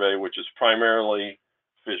gear survey, which is primarily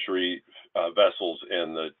fishery vessels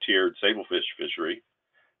in the tiered sablefish fishery.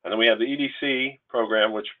 And then we have the EDC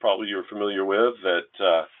program, which probably you're familiar with,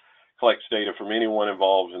 that collects data from anyone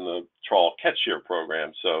involved in the trawl catch share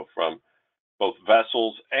program. So from both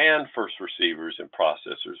vessels and first receivers and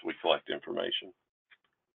processors, we collect information.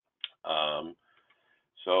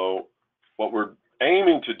 So what we're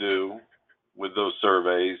aiming to do with those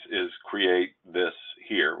surveys is create this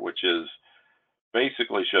here, which is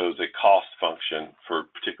basically shows a cost function for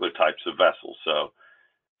particular types of vessels. So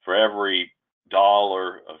for every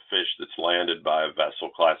dollar of fish that's landed by a vessel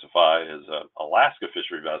classified as an Alaska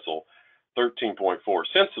fishery vessel, 13.4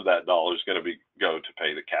 cents of that dollar is going to go to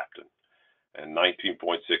pay the captain, and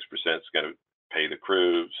 19.6% is going to pay the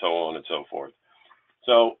crew, so on and so forth.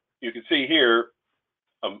 So you can see here,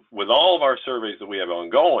 with all of our surveys that we have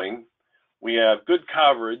ongoing, we have good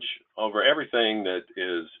coverage over everything that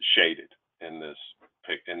is shaded in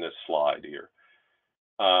this slide here.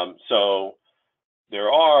 So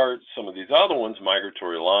there are some of these other ones,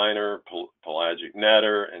 migratory liner, pelagic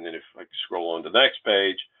netter, and then if I scroll on to the next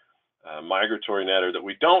page, migratory netter that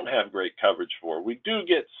we don't have great coverage for. We do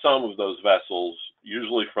get some of those vessels,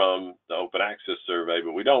 usually from the open access survey,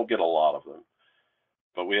 but we don't get a lot of them.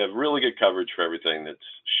 But we have really good coverage for everything that's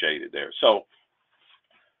shaded there. So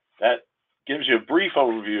that gives you a brief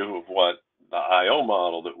overview of what the IO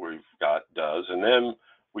model that we've got does. And then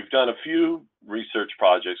we've done a few research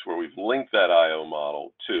projects where we've linked that IO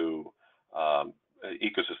model to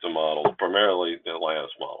ecosystem models, primarily the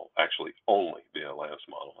Atlantis model, actually only the Atlantis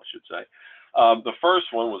model, I should say. The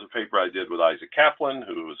first one was a paper I did with Isaac Kaplan,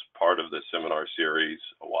 who was part of the seminar series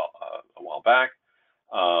a while back.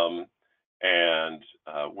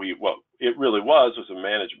 What it really was a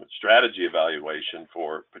management strategy evaluation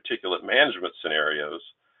for particulate management scenarios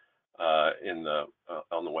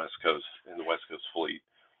on the West Coast, in the West Coast fleet.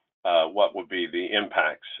 What would be the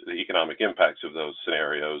impacts, the economic impacts of those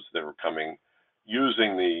scenarios that were coming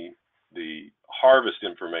using the harvest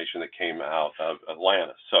information that came out of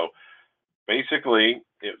Atlantis. So basically,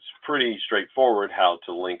 it's pretty straightforward how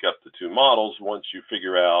to link up the two models once you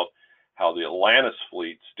figure out how the Atlantis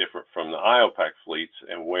fleet's different from the IOPAC fleets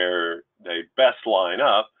and where they best line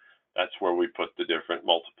up. That's where we put the different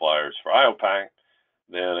multipliers for IOPAC.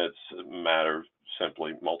 Then it's a matter of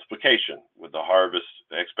simply multiplication with the harvest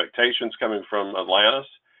expectations coming from Atlantis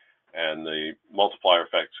and the multiplier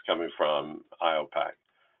effects coming from IOPAC.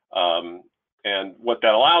 And what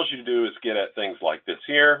that allows you to do is get at things like this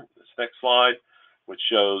here, this next slide, which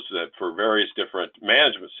shows that for various different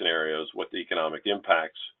management scenarios, what the economic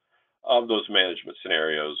impacts of those management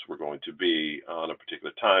scenarios were going to be on a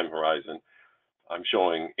particular time horizon. I'm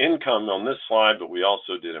showing income on this slide, but we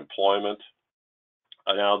also did employment.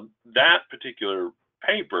 Now, that particular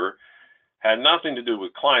paper had nothing to do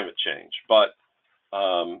with climate change, but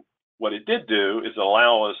what it did do is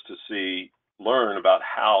allow us to learn about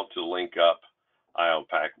how to link up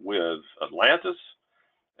IOPAC with Atlantis.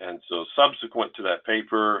 And so subsequent to that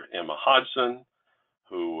paper, Emma Hodgson,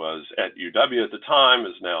 who was at UW at the time,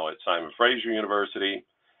 is now at Simon Fraser University.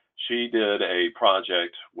 She did a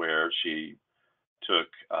project where she took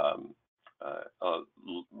a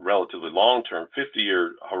relatively long-term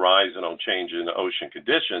 50-year horizon on change in ocean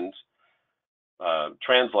conditions,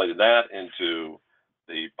 translated that into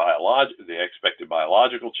the expected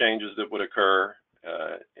biological changes that would occur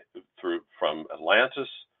from Atlantis,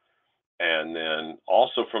 and then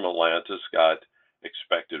also from Atlantis got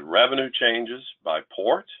expected revenue changes by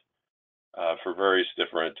port for various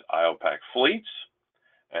different IOPAC fleets,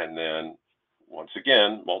 and then once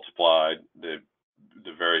again multiplied the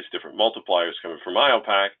various different multipliers coming from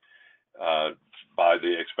IOPAC by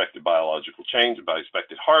the expected biological change, by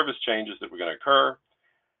expected harvest changes that were going to occur.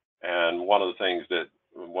 And one of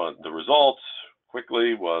the results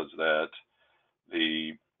quickly was that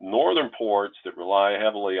the northern ports that rely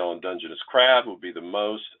heavily on Dungeness crab would be the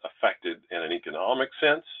most affected in an economic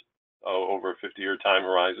sense over a 50-year time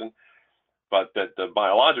horizon, but that the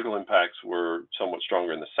biological impacts were somewhat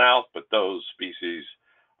stronger in the south, but those species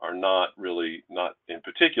are not in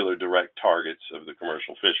particular direct targets of the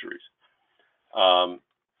commercial fisheries.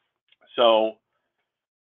 So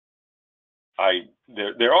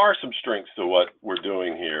there are some strengths to what we're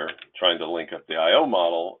doing here, trying to link up the IO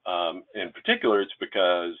model. In particular, it's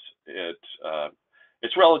because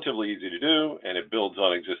it's relatively easy to do, and it builds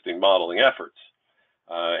on existing modeling efforts.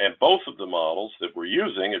 And both of the models that we're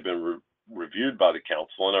using have been reviewed by the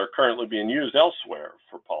council and are currently being used elsewhere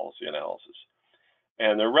for policy analysis.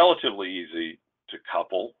 And they're relatively easy to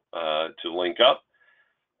couple, to link up,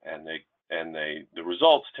 and the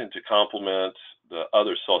results tend to complement the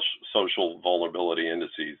other social vulnerability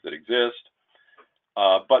indices that exist.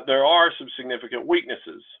 But there are some significant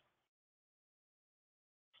weaknesses.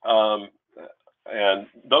 And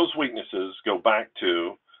those weaknesses go back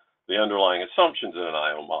to the underlying assumptions in an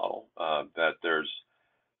IO model, that there's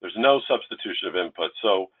There's no substitution of input.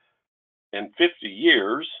 So in 50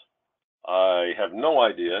 years, I have no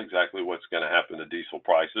idea exactly what's going to happen to diesel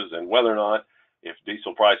prices and whether or not, if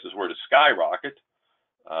diesel prices were to skyrocket,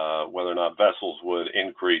 whether or not vessels would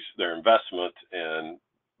increase their investment in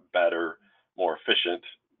better, more efficient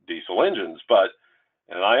diesel engines. But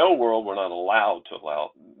in an IO world, we're not allowed to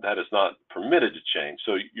allow, that is not permitted to change.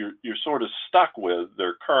 So you're sort of stuck with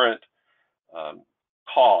their current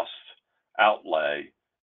cost outlay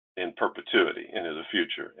in perpetuity into the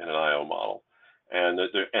future in an IO model. And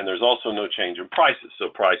there's also no change in prices. So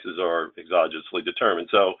prices are exogenously determined.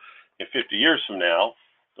 So in 50 years from now,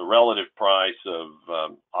 the relative price of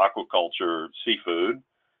aquaculture seafood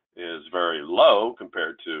is very low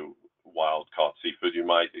compared to wild caught seafood. You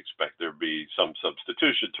might expect there be some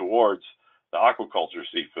substitution towards the aquaculture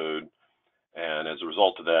seafood, and as a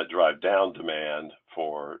result of that, drive down demand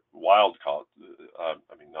for wild caught,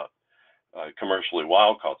 not commercially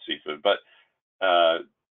wild caught seafood. But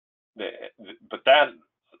that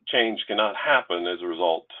change cannot happen as a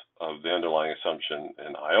result of the underlying assumption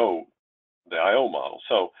in the IO model.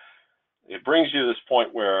 So it brings you to this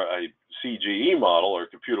point where a CGE model, or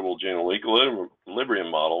computable general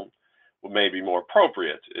equilibrium model, may be more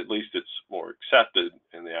appropriate. At least it's more accepted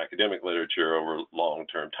in the academic literature over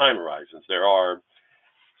long-term time horizons. There are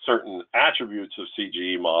certain attributes of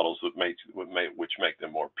CGE models which make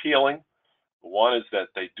them more appealing. One is that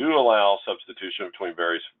they do allow substitution between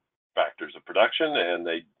various factors of production, and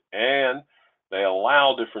they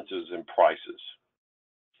allow differences in prices.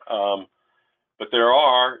 But there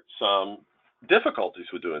are some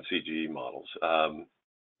difficulties with doing CGE models.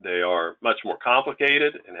 They are much more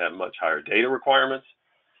complicated and have much higher data requirements.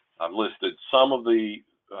 I've listed some of the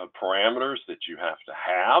parameters that you have to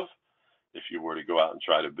have if you were to go out and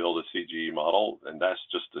try to build a CGE model, and that's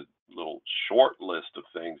just a little short list of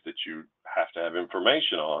things that you have to have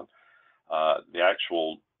information on.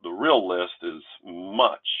 The real list is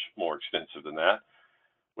much more extensive than that,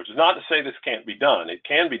 which is not to say this can't be done. It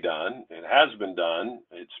can be done. It has been done.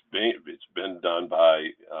 It's been done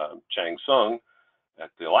by Chang Sung at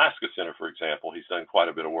the Alaska Center, for example. He's done quite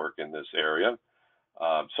a bit of work in this area.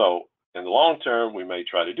 So in the long term, we may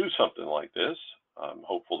try to do something like this. I'm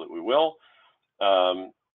hopeful that we will.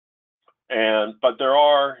 But there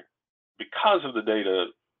are, because of the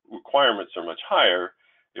data requirements are much higher,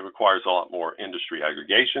 it requires a lot more industry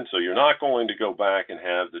aggregation. So you're not going to go back and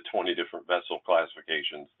have the 20 different vessel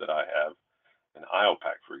classifications that I have in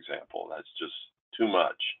IOPAC, for example. That's just too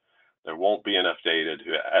much. There won't be enough data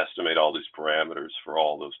to estimate all these parameters for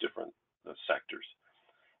all those different sectors.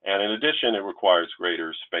 And in addition, it requires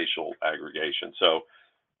greater spatial aggregation. So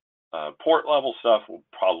port level stuff will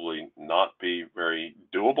probably not be very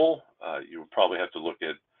doable. You would probably have to look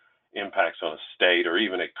at impacts on a state or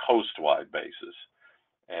even a coast-wide basis.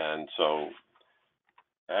 And so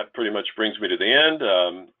that pretty much brings me to the end.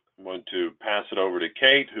 I'm going to pass it over to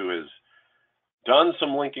Kate, who has done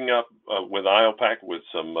some linking up with IOPAC with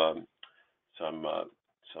some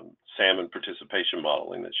salmon participation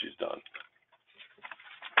modeling that she's done.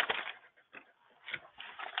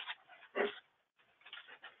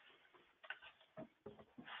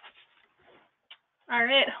 All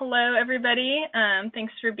right, hello everybody.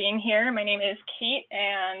 Thanks for being here. My name is Kate,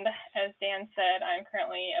 and as Dan said, I'm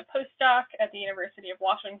currently a postdoc at the University of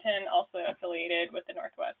Washington, also affiliated with the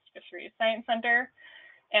Northwest Fisheries Science Center.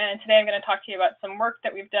 And today I'm going to talk to you about some work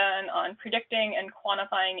that we've done on predicting and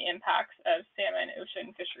quantifying impacts of salmon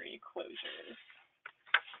ocean fishery closures.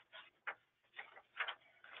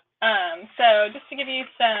 So just to give you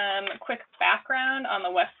some quick background on the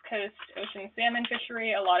West Coast ocean salmon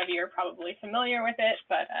fishery, a lot of you are probably familiar with it,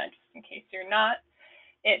 but just in case you're not,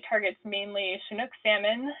 it targets mainly Chinook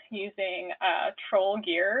salmon using troll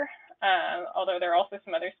gear, although there are also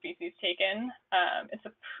some other species taken. It's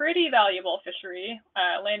a pretty valuable fishery.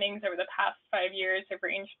 Landings over the past 5 years have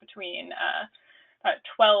ranged between about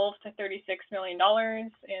 $12 to $36 million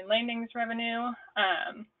in landings revenue.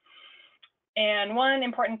 And one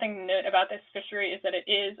important thing to note about this fishery is that it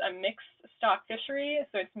is a mixed stock fishery,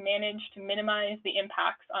 so it's managed to minimize the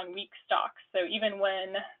impacts on weak stocks. So even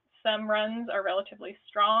when some runs are relatively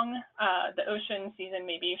strong, the ocean season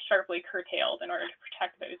may be sharply curtailed in order to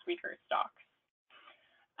protect those weaker stocks.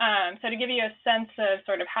 So to give you a sense of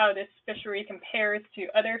sort of how this fishery compares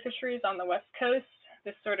to other fisheries on the West Coast,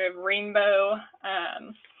 this sort of rainbow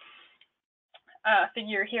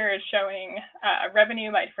figure here is showing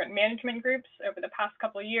revenue by different management groups over the past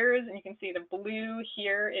couple of years, and you can see the blue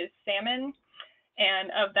here is salmon, and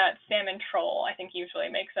of that, salmon troll I think usually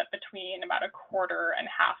makes up between about 1/4 and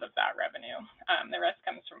half of that revenue. The rest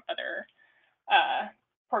comes from other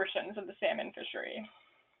portions of the salmon fishery.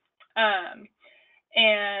 As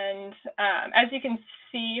you can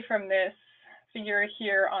see from this figure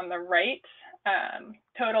here on the right,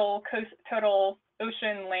 total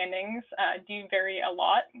ocean landings do vary a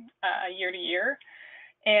lot year to year.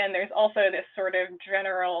 And there's also this sort of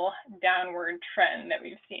general downward trend that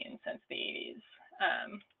we've seen since the 80s.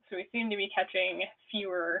 So we seem to be catching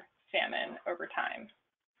fewer salmon over time.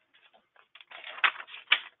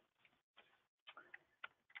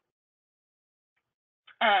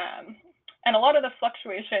 And a lot of the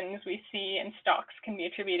fluctuations we see in stocks can be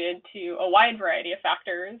attributed to a wide variety of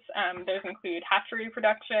factors. Those include hatchery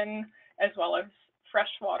production, as well as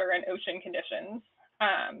freshwater and ocean conditions.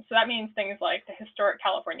 So that means things like the historic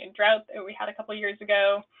California drought that we had a couple years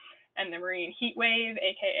ago, and the marine heat wave,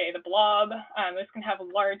 aka the blob. Those can have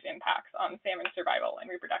large impacts on salmon survival and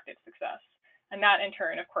reproductive success. And that in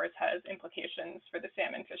turn, of course, has implications for the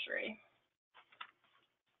salmon fishery.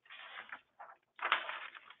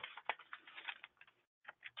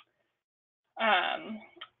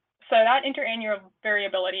 So that interannual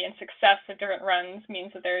variability and success of different runs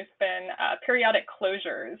means that there's been periodic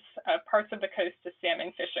closures of parts of the coast to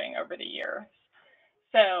salmon fishing over the years.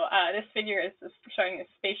 So this figure is showing the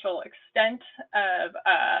spatial extent of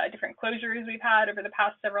different closures we've had over the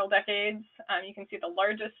past several decades. You can see the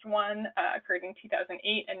largest one occurred in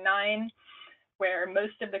 2008 and 2009, where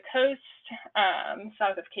most of the coast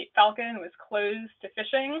south of Cape Falcon was closed to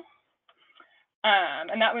fishing.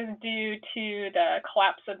 And that was due to the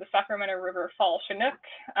collapse of the Sacramento River Fall Chinook.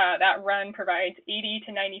 That run provides 80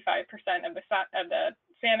 to 95% of the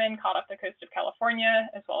salmon caught off the coast of California,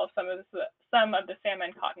 as well as some of the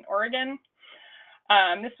salmon caught in Oregon.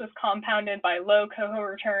 This was compounded by low coho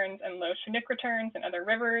returns and low Chinook returns in other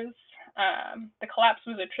rivers. The collapse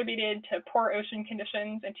was attributed to poor ocean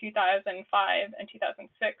conditions in 2005 and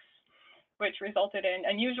 2006, which resulted in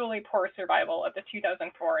unusually poor survival of the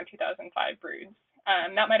 2004 and 2005 broods.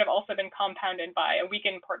 That might have also been compounded by a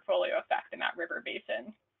weakened portfolio effect in that river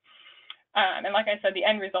basin. And like I said, the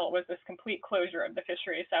end result was this complete closure of the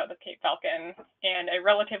fishery south of Cape Falcon and a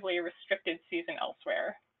relatively restricted season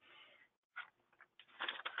elsewhere.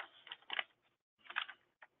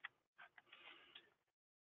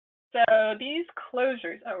 So these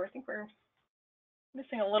closures, I think we're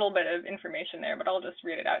missing a little bit of information there, but I'll just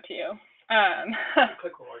read it out to you.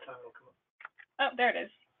 Click one more time, it'll come up. Oh, there it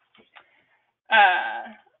is.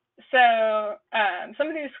 Some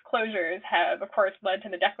of these closures have, of course, led to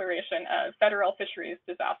the declaration of federal fisheries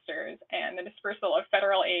disasters and the dispersal of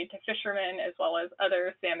federal aid to fishermen, as well as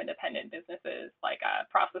other salmon-dependent businesses like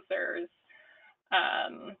processors,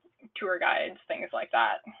 tour guides, things like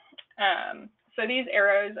that. So these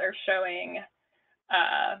arrows are showing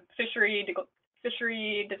fishery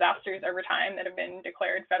disasters over time that have been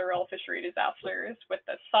declared federal fishery disasters, with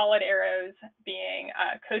the solid arrows being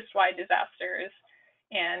coastwide disasters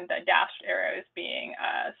and the dashed arrows being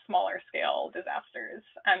smaller scale disasters.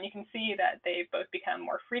 You can see that they've both become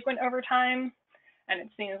more frequent over time, and it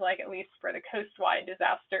seems like, at least for the coastwide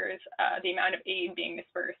disasters, the amount of aid being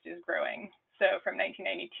dispersed is growing. So from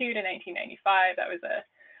 1992 to 1995, that was a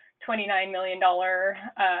 $29 million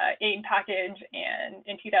aid package, and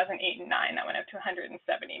in 2008 and 2009, that went up to $170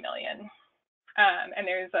 million. And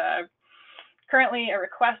there's currently a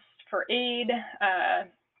request for aid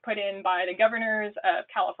put in by the governors of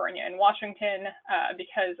California and Washington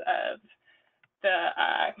because of the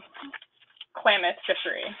Klamath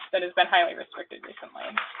fishery that has been highly restricted recently.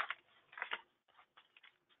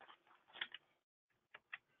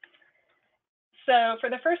 So for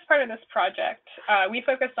the first part of this project, we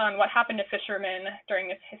focused on what happened to fishermen during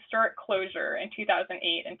this historic closure in 2008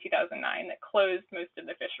 and 2009 that closed most of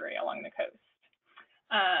the fishery along the coast.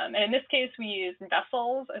 And in this case, we used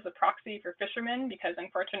vessels as a proxy for fishermen because,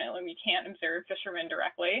 unfortunately, we can't observe fishermen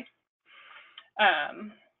directly.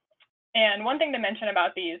 And one thing to mention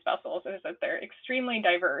about these vessels is that they're extremely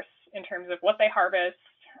diverse in terms of what they harvest,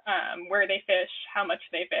 where they fish, how much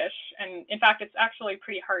they fish. And in fact, it's actually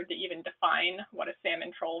pretty hard to even define what a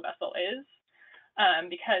salmon troll vessel is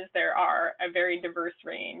because there are a very diverse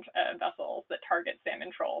range of vessels that target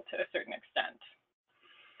salmon troll to a certain extent.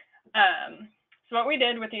 So what we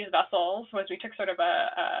did with these vessels was we took sort of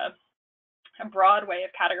a broad way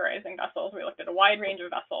of categorizing vessels. We looked at a wide range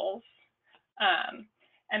of vessels,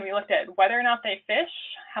 and we looked at whether or not they fish,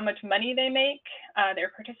 how much money they make,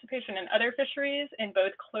 their participation in other fisheries in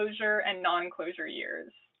both closure and non-closure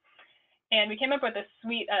years. And we came up with a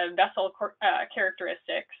suite of vessel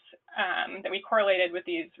characteristics that we correlated with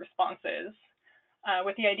these responses,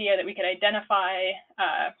 with the idea that we could identify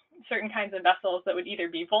certain kinds of vessels that would either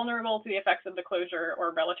be vulnerable to the effects of the closure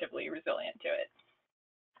or relatively resilient to it.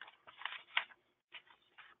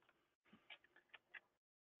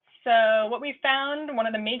 So what we found, one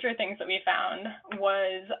of the major things that we found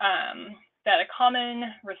was that a common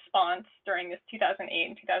response during this 2008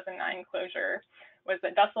 and 2009 closure was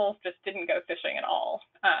that vessels just didn't go fishing at all.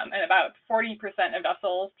 And about 40% of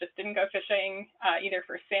vessels just didn't go fishing either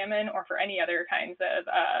for salmon or for any other kinds of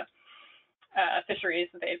fisheries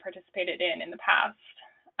that they had participated in the past.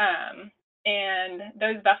 And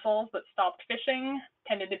those vessels that stopped fishing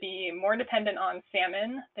tended to be more dependent on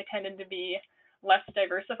salmon. They tended to be less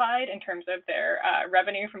diversified in terms of their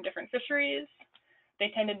revenue from different fisheries. They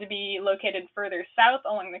tended to be located further south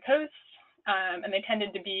along the coast, and they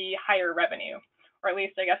tended to be higher revenue, or at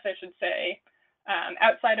least I guess I should say,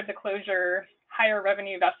 outside of the closure, higher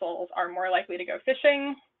revenue vessels are more likely to go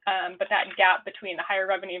fishing, but that gap between the higher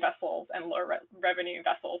revenue vessels and lower revenue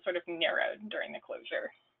vessels sort of narrowed during the closure.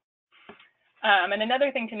 And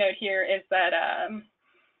another thing to note here is that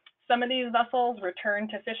some of these vessels returned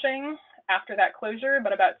to fishing after that closure,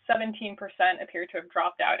 but about 17% appear to have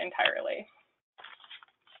dropped out entirely.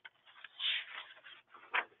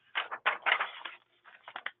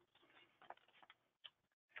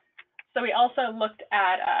 So we also looked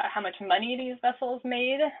at how much money these vessels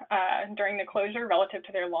made during the closure relative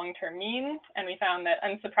to their long-term means, and we found that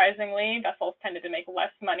unsurprisingly, vessels tended to make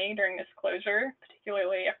less money during this closure,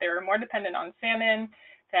 particularly if they were more dependent on salmon,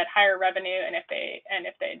 they had higher revenue, and if they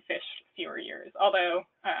had fished fewer years. Although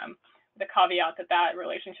the caveat that that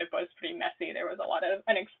relationship was pretty messy, there was a lot of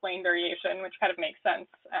unexplained variation, which kind of makes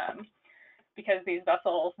sense. Because these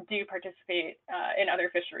vessels do participate in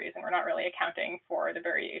other fisheries, and we're not really accounting for the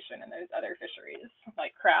variation in those other fisheries,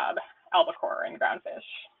 like crab, albacore, and groundfish.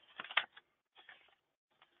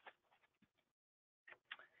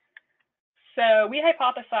 So we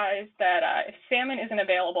hypothesized that if salmon isn't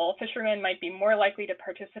available, fishermen might be more likely to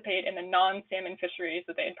participate in the non-salmon fisheries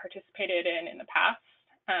that they had participated in the past.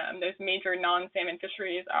 Those major non-salmon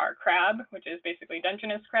fisheries are crab, which is basically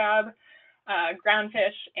Dungeness crab,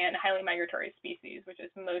 groundfish, and highly migratory species, which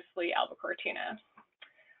is mostly albacore tuna.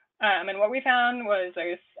 And what we found was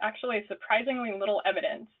there's actually surprisingly little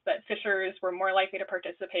evidence that fishers were more likely to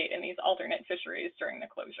participate in these alternate fisheries during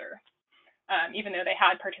the closure, even though they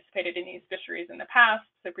had participated in these fisheries in the past,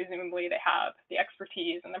 so presumably they have the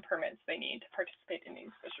expertise and the permits they need to participate in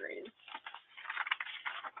these fisheries.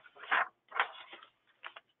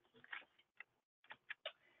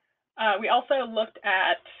 We also looked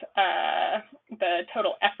at the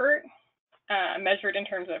total effort measured in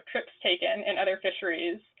terms of trips taken in other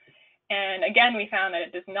fisheries. And again, we found that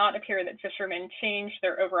it does not appear that fishermen changed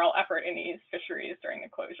their overall effort in these fisheries during the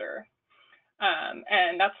closure.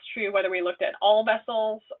 And that's true whether we looked at all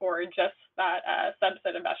vessels or just that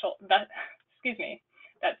subset of vessels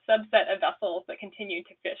that continued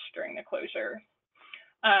to fish during the closure.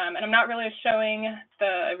 And I'm not really showing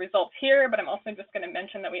the results here, but I'm also just going to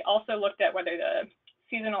mention that we also looked at whether the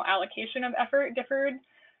seasonal allocation of effort differed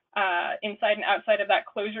inside and outside of that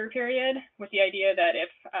closure period, with the idea that if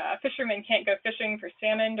fishermen can't go fishing for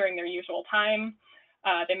salmon during their usual time,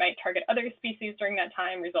 they might target other species during that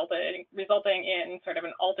time, resulting in sort of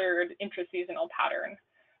an altered intraseasonal pattern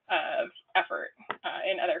of effort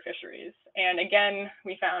in other fisheries. And again,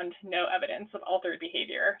 we found no evidence of altered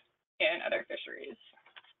behavior in other fisheries.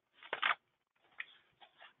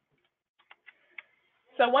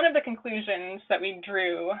 So one of the conclusions that we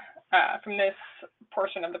drew from this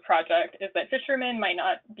portion of the project is that fishermen might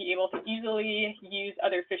not be able to easily use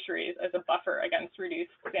other fisheries as a buffer against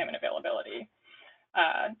reduced salmon availability.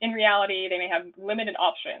 In reality, they may have limited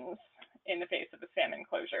options in the face of a salmon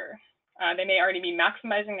closure. They may already be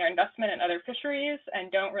maximizing their investment in other fisheries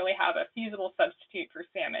and don't really have a feasible substitute for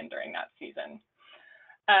salmon during that season.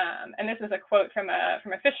 And this is a quote from a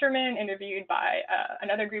fisherman interviewed by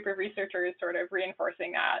another group of researchers, sort of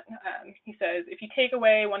reinforcing that. He says, if you take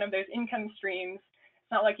away one of those income streams,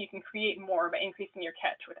 it's not like you can create more by increasing your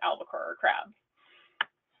catch with albacore or crab.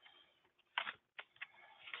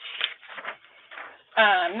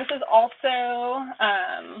 This is also,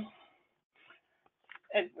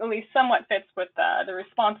 at least somewhat fits with the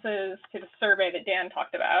responses to the survey that Dan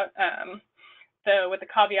talked about. Though with the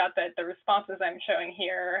caveat that the responses I'm showing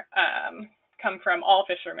here come from all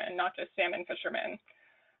fishermen, not just salmon fishermen.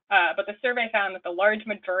 But the survey found that the large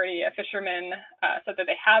majority of fishermen said that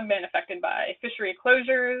they have been affected by fishery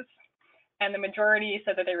closures, and the majority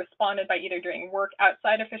said that they responded by either doing work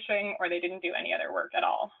outside of fishing or they didn't do any other work at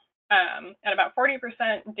all. And about 40%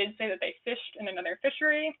 did say that they fished in another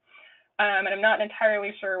fishery. And I'm not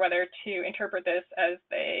entirely sure whether to interpret this as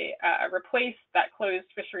they replaced that closed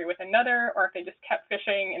fishery with another, or if they just kept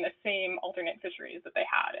fishing in the same alternate fisheries that they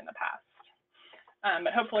had in the past.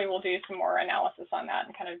 But hopefully we'll do some more analysis on that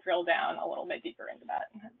and kind of drill down a little bit deeper into that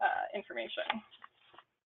information.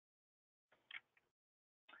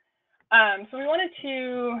 So we wanted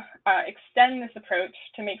to extend this approach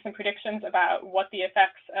to make some predictions about what the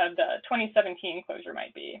effects of the 2017 closure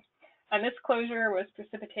might be. And this closure was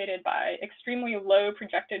precipitated by extremely low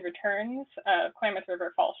projected returns of Klamath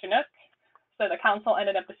River Fall Chinook. So the council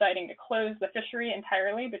ended up deciding to close the fishery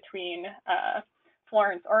entirely between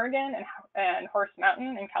Florence, Oregon, and Horse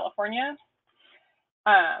Mountain in California.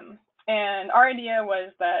 And our idea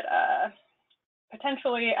was that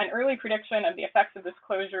potentially an early prediction of the effects of this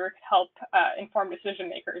closure could help inform decision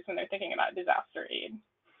makers when they're thinking about disaster aid.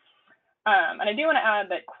 And I do want to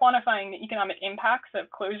add that quantifying the economic impacts of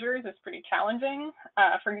closures is pretty challenging.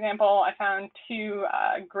 For example, I found two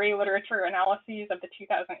gray literature analyses of the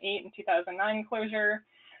 2008 and 2009 closure.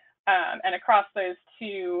 And across those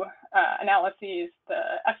two analyses,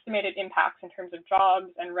 the estimated impacts in terms of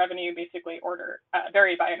jobs and revenue basically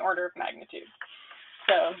vary by an order of magnitude.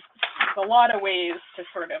 So there's a lot of ways to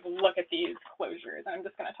sort of look at these closures. I'm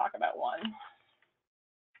just going to talk about one.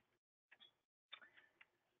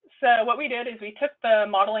 So what we did is we took the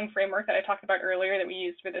modeling framework that I talked about earlier that we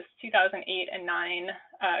used for this 2008 and 9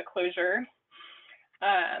 closure,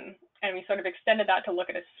 and we sort of extended that to look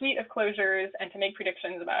at a suite of closures and to make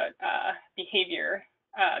predictions about behavior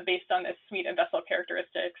based on this suite of vessel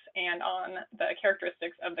characteristics and on the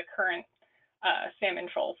characteristics of the current salmon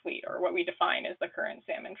troll fleet, or what we define as the current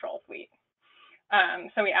salmon troll fleet.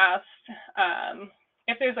 So we asked,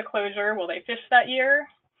 if there's a closure, will they fish that year?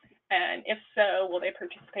 And if so, will they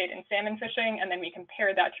participate in salmon fishing? And then we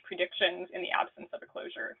compare that to predictions in the absence of a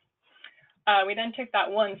closure. We then took that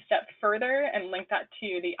one step further and linked that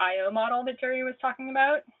to the IO model that Jerry was talking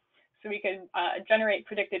about. So we could generate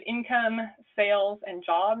predicted income, sales, and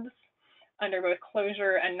jobs under both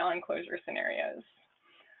closure and non-closure scenarios.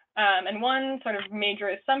 And one sort of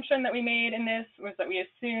major assumption that we made in this was that we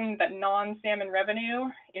assumed that non-salmon revenue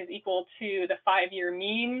is equal to the 5-year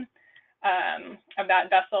mean of that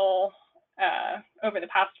vessel over the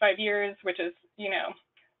past 5 years, which is,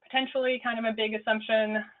 potentially kind of a big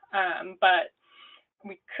assumption, but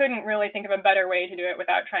we couldn't really think of a better way to do it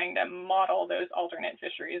without trying to model those alternate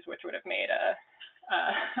fisheries, which would have made a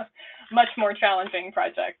much more challenging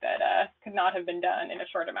project that could not have been done in a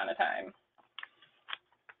short amount of time.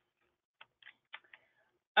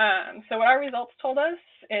 So what our results told us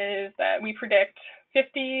is that we predict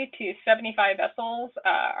 50 to 75 vessels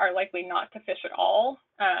are likely not to fish at all,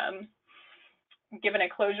 given a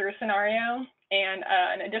closure scenario, and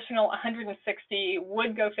an additional 160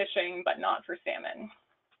 would go fishing, but not for salmon.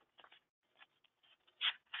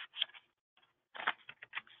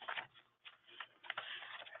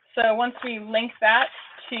 So once we link that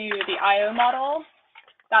to the IO model,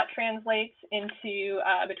 that translates into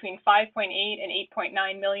between 5.8 and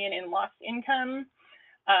 8.9 million in lost income,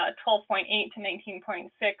 12.8 to 19.6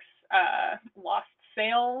 lost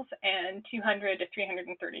sales, and 200 to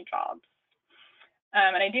 330 jobs.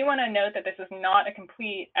 And I do want to note that this is not a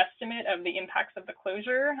complete estimate of the impacts of the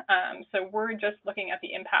closure. So we're just looking at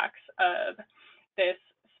the impacts of this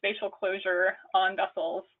spatial closure on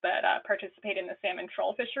vessels that participate in the salmon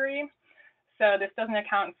troll fishery. So this doesn't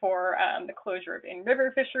account for the closure of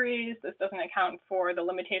in-river fisheries. This doesn't account for the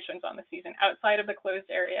limitations on the season outside of the closed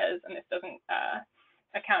areas, and this doesn't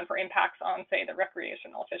account for impacts on, say, the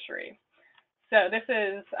recreational fishery. So this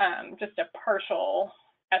is just a partial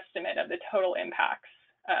estimate of the total impacts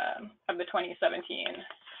of the 2017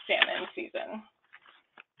 salmon season.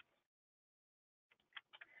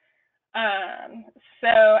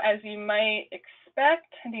 So as you might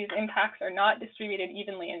expect, these impacts are not distributed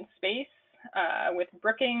evenly in space, with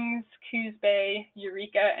Brookings, Coos Bay,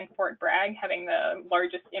 Eureka, and Fort Bragg having the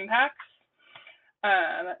largest impacts.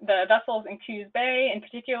 The vessels in Coos Bay in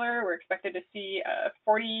particular were expected to see a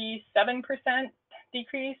 47%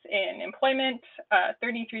 decrease in employment,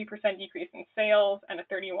 33% decrease in sales, and a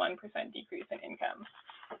 31% decrease in income.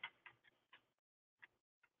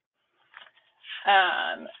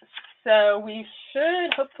 So we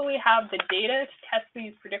should hopefully have the data to test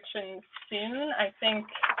these predictions soon. I think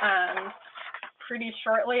pretty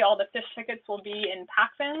shortly all the fish tickets will be in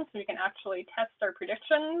PACFIN, so we can actually test our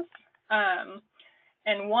predictions.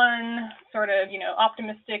 And one sort of,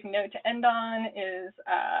 optimistic note to end on is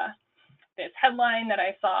this headline that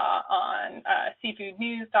I saw on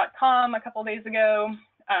seafoodnews.com a couple days ago,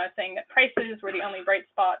 saying that prices were the only bright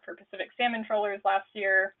spot for Pacific salmon trollers last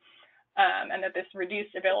year, and that this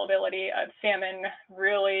reduced availability of salmon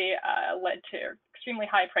really led to extremely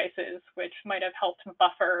high prices, which might have helped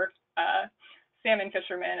buffer salmon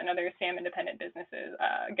fishermen and other salmon-dependent businesses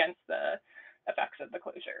against the effects of the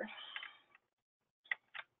closure.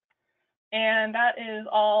 And that is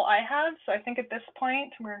all I have. So I think at this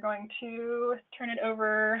point, we're going to turn it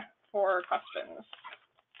over for questions.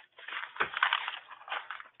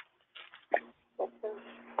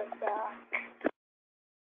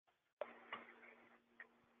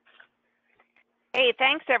 Hey,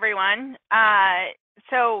 thanks everyone.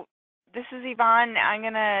 So this is Yvonne. I'm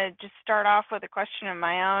gonna just start off with a question of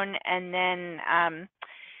my own and then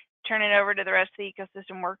turn it over to the rest of the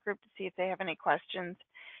ecosystem work group to see if they have any questions.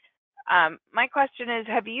 My question is,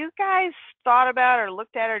 have you guys thought about or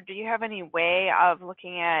looked at, or do you have any way of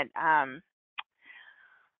looking at, I'm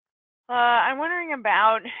wondering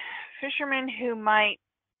about fishermen who might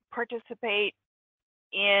participate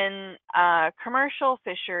in commercial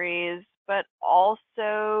fisheries, but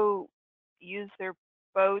also use their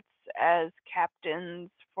boats as captains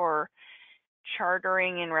for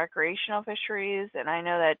chartering in recreational fisheries. And I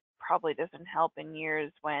know that probably doesn't help in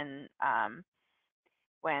years when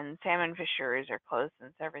salmon fisheries are closed,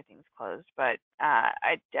 since everything's closed. But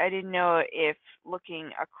I didn't know if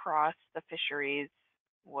looking across the fisheries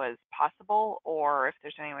was possible, or if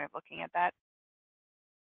there's any way of looking at that.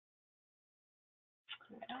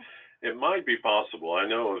 It might be possible. I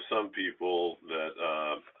know of some people that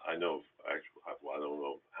I know. Well, I don't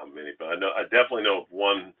know how many, but I definitely know of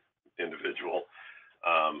one individual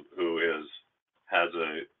who has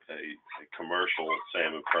a commercial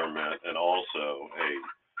salmon permit and also a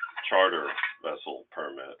charter vessel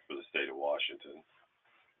permit for the state of Washington.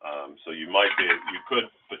 So you could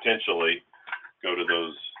potentially go to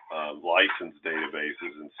those license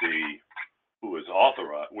databases and see who is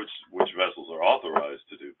authorized, which vessels are authorized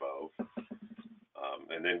to do both,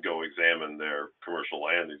 and then go examine their commercial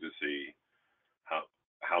landing to see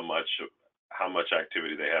how much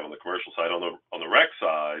activity they have on the commercial side. On the rec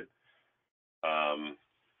side,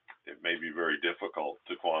 it may be very difficult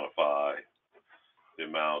to quantify the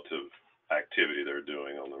amount of activity they're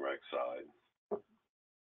doing on the rec side.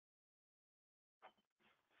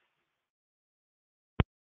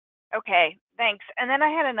 Okay, thanks. And then I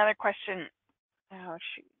had another question. Oh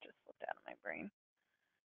shoot, just slipped out of my brain.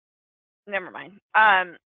 Never mind.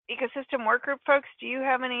 Ecosystem work group folks, do you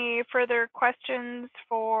have any further questions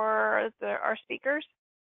for our speakers?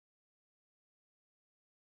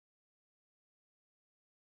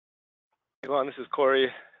 Well, this is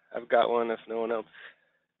Corey. I've got one if no one else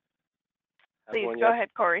has Please one go yet. ahead,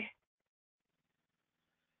 Corey.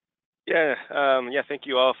 Yeah, thank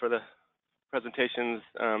you all for the presentations.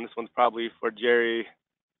 This one's probably for Jerry.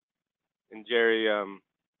 And Jerry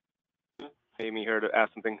made me here to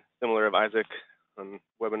ask something similar of Isaac on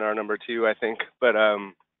webinar number 2, I think. But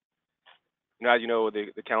as you know,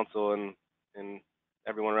 the council and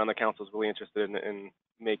everyone around the council is really interested in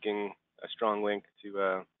making a strong link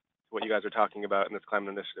to what you guys are talking about in this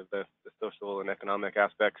climate initiative, the social and economic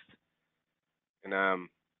aspects. And I'm,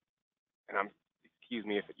 excuse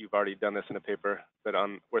me if you've already done this in a paper, but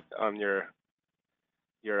on your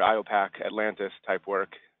IOPAC Atlantis type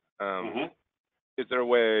work, is there a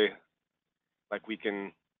way, like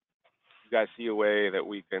you guys see a way that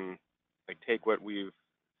we can like take what we've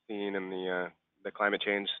seen in the climate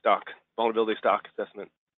change vulnerability stock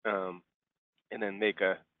assessment, and then make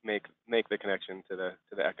the connection to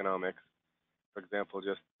the economics? For example,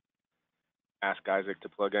 just ask Isaac to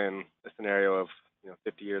plug in a scenario of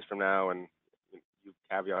 50 years from now, and you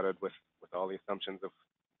caveated with all the assumptions of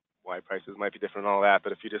why prices might be different and all that.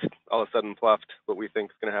 But if you just all of a sudden pluffed what we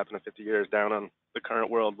think is going to happen in 50 years down on the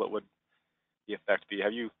current world, what would the effect be?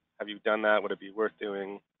 Have you done that? Would it be worth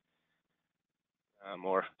doing?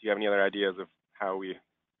 Or do you have any other ideas of how we?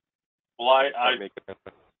 Well, I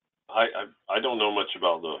don't know much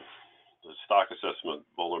about the stock assessment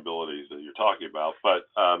vulnerabilities that you're talking about, but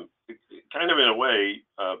kind of in a way,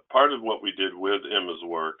 part of what we did with Emma's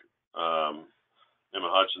work,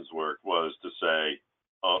 Emma Hutchins' work, was to say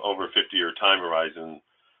over a 50-year time horizon,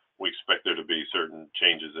 we expect there to be certain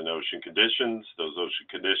changes in ocean conditions. Those ocean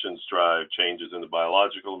conditions drive changes in the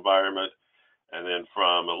biological environment. And then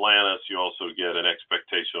from Atlantis, you also get an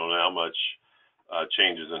expectation on how much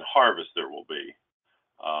changes in harvest there will be.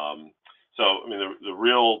 So, I mean, the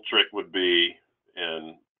real trick would be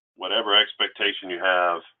in whatever expectation you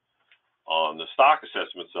have on the stock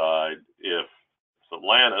assessment side, if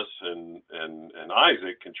Atlantis and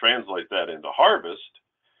Isaac can translate that into harvest,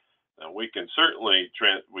 we can certainly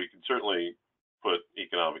put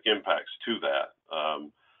economic impacts to that.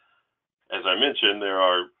 As I mentioned, there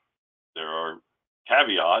are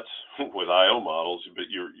caveats with IO models, but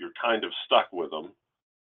you're kind of stuck with them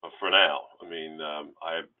for now. I mean,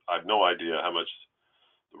 I have no idea how much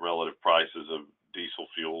the relative prices of diesel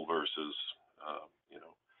fuel versus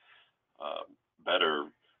better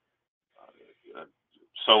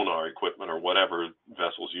sonar equipment or whatever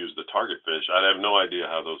vessels use to target fish. I have no idea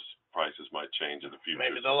how those prices might change in the future.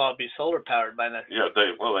 Maybe they'll all be solar powered by then. Yeah,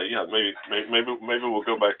 maybe we'll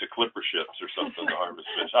go back to clipper ships or something to harvest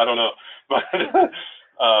fish. I don't know,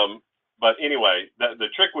 but anyway, the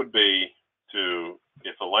trick would be to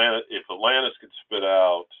if Atlantis could spit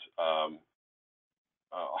out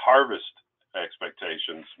harvest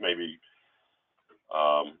expectations, maybe,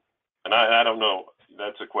 and I don't know.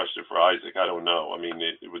 That's a question for Isaac. I don't know. I mean,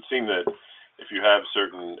 it would seem that if you have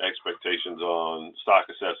certain expectations on stock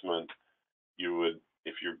assessment, you would,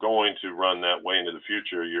 if you're going to run that way into the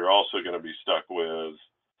future, you're also going to be stuck with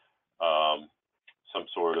some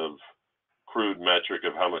sort of crude metric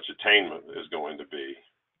of how much attainment is going to be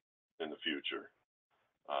in the future.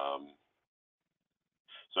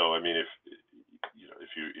 So I mean, if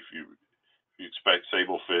you expect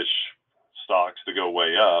sablefish stocks to go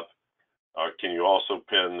way up, can you also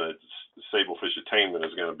pin that sablefish attainment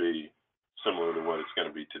is going to be similar to what it's going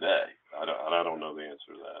to be today? I don't know the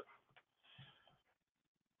answer to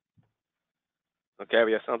that. Okay, well,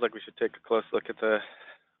 yeah, sounds like we should take a close look at the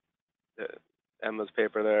Emma's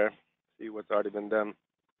paper there, see what's already been done.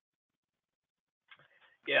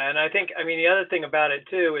 Yeah, and I think, I mean, the other thing about it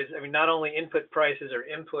too is, I mean, not only input prices or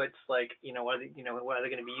inputs like, whether they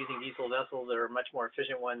going to be using diesel vessels or much more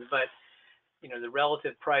efficient ones, but the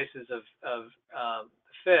relative prices of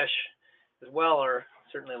fish as well are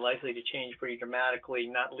certainly likely to change pretty dramatically,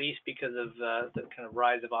 not least because of the kind of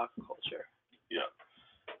rise of aquaculture.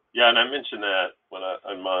 Yeah, and I mentioned that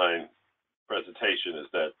on my presentation, is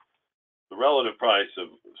that the relative price of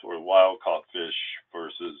sort of wild caught fish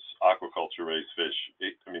versus aquaculture raised fish,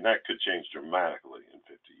 that could change dramatically in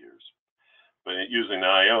 50 years. But using the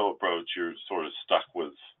IO approach, you're sort of stuck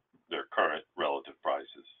with their current relative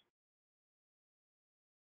prices.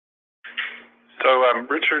 So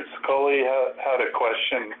Richard Scully had a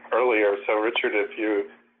question earlier. So Richard, if you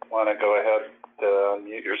want to go ahead,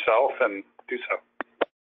 mute yourself and do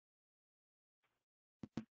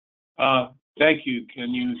so. Thank you.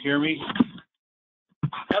 Can you hear me?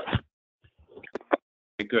 Yep.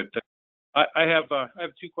 Okay, good. I have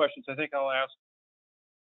two questions. I think I'll ask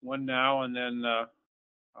one now, and then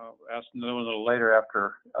I'll ask another one a little later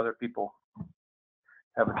after other people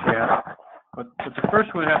have a chance. But the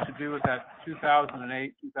first one has to do with that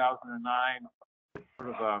 2008, 2009 sort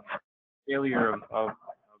of failure of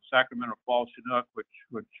Sacramento Falls Chinook, which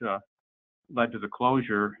led to the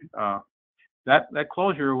closure. That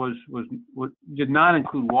closure did not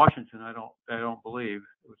include Washington. I don't believe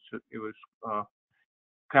it was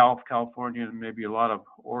California and maybe a lot of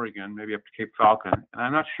Oregon, maybe up to Cape Falcon. And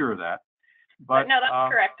I'm not sure of that. But no,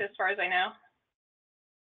 that's correct as far as I know.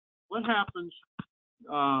 What happens?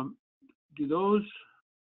 Do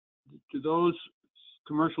those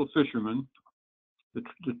commercial fishermen, the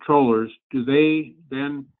trollers, do they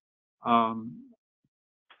then are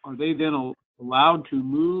they then allowed to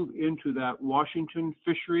move into that Washington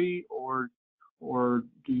fishery, or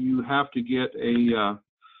do you have to get a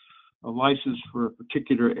license for a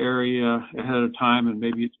particular area ahead of time, and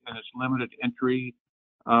maybe it's limited entry?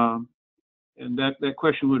 And that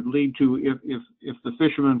question would lead to if the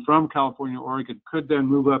fishermen from California, Oregon could then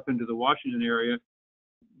move up into the Washington area,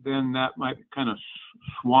 then that might kind of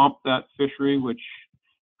swamp that fishery, which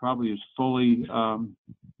probably is fully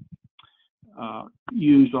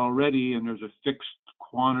used already, and there's a fixed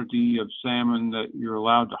quantity of salmon that you're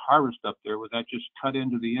allowed to harvest up there. Would that just cut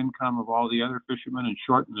into the income of all the other fishermen and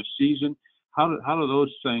shorten the season? How do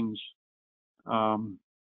those things?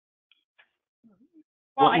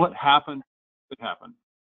 What happened? Could happen.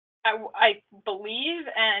 I believe,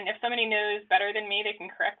 and if somebody knows better than me, they can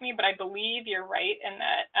correct me, but I believe you're right in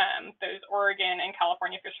that those Oregon and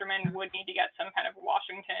California fishermen would need to get some kind of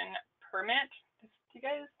Washington permit. Do you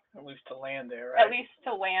guys? At least to land there, right? At least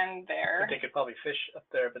to land there. But they could probably fish up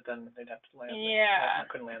there, but then they'd have to land. Yeah.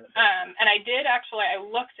 Couldn't land the fish. And I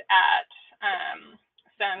looked at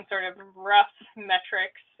some sort of rough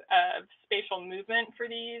metrics of spatial movement for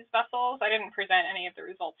these vessels. I didn't present any of the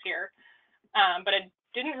results here, but it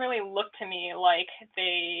didn't really look to me like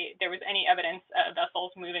there was any evidence of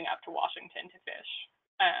vessels moving up to Washington to fish.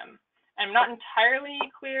 I'm not entirely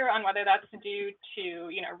clear on whether that's due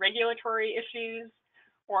to regulatory issues,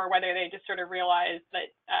 or whether they just sort of realized that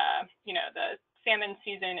the salmon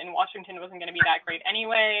season in Washington wasn't going to be that great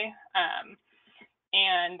anyway,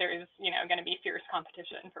 and there's going to be fierce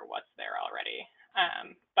competition for what's there already.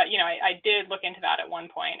 But I did look into that at one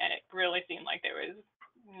point, and it really seemed like there was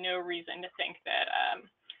no reason to think that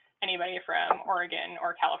anybody from Oregon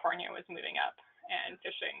or California was moving up. and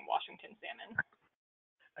fishing Washington salmon.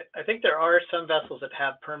 I think there are some vessels that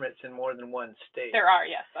have permits in more than one state. There are,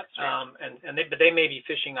 yes, that's true. But they may be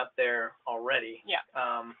fishing up there already. Yeah.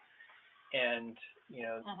 And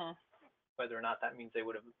whether or not that means they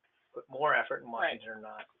would have put more effort in Washington or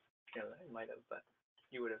not, it might have, but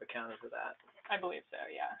you would have accounted for that. I believe so,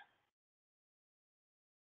 yeah.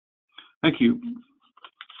 Thank you.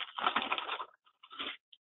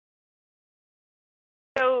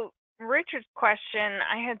 So Richard's question,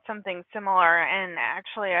 I had something similar, and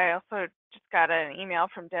actually I also just got an email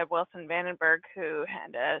from Deb Wilson Vandenberg who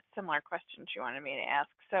had a similar question she wanted me to ask.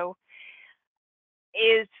 So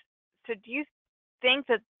do you think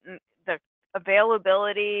that the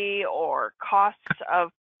availability or costs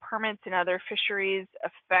of permits in other fisheries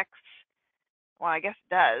affects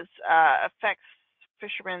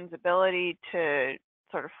fishermen's ability to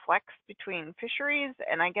sort of flex between fisheries?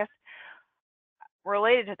 And I guess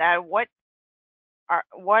related to that, what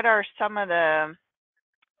are some of the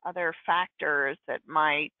other factors that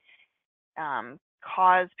might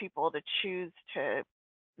cause people to choose to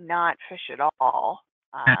not fish at all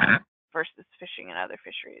versus fishing in other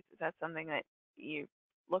fisheries? Is that something that you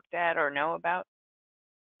looked at or know about?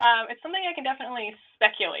 It's something I can definitely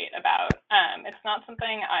speculate about. It's not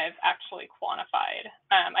something I've actually quantified.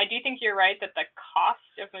 I do think you're right that the cost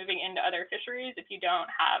of moving into other fisheries, if you don't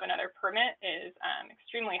have another permit, is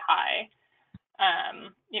extremely high.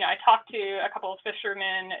 I talked to a couple of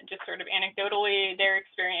fishermen just sort of anecdotally, their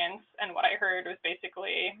experience, and what I heard was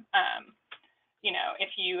basically,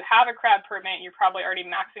 if you have a crab permit, you're probably already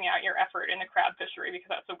maxing out your effort in the crab fishery because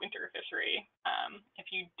that's a winter fishery. If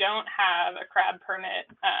you don't have a crab permit,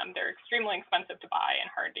 they're extremely expensive to buy and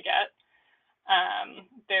hard to get.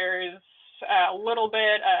 There's a little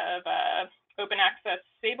bit of open access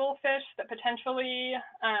sable fish that potentially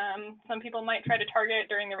some people might try to target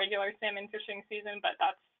during the regular salmon fishing season, but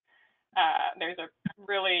there's a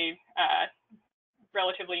really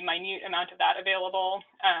relatively minute amount of that available.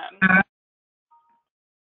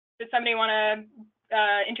 Did somebody want to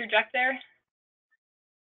interject there?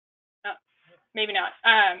 No, maybe not.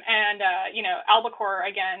 Albacore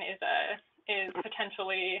again is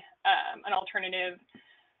potentially an alternative,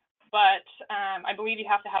 but I believe you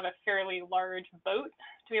have to have a fairly large boat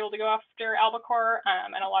to be able to go after albacore,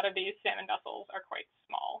 and a lot of these salmon vessels are quite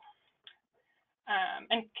small.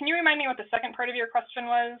 And can you remind me what the second part of your question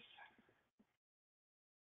was?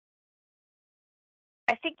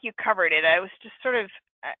 I think you covered it. I was just sort of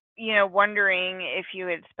wondering if you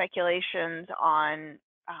had speculations on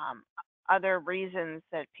other reasons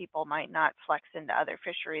that people might not flex into other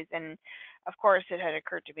fisheries. And of course, it had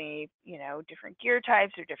occurred to me, different gear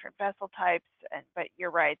types or different vessel types. But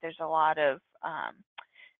you're right, there's a lot of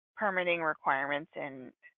permitting requirements,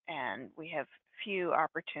 and we have few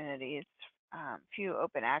opportunities, few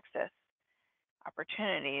open access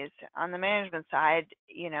opportunities. On the management side,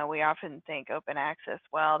 we often think open access,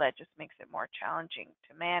 well, that just makes it more challenging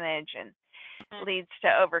to manage and leads to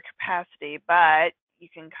overcapacity, but you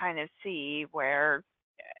can kind of see where,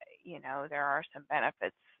 there are some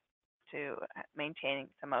benefits to maintaining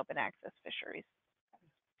some open access fisheries.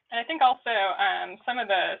 And I think also some of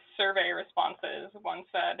the survey responses, once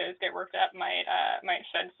those get worked up, might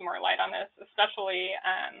shed some more light on this, especially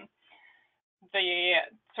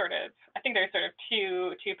I think there's sort of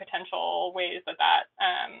two potential ways that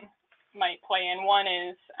might play in. One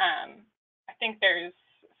is I think there's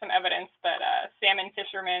some evidence that salmon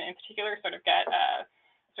fishermen in particular sort of get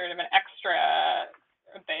sort of an extra,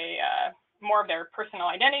 more of their personal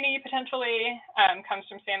identity potentially comes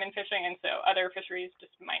from salmon fishing, and so other fisheries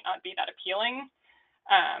just might not be that appealing.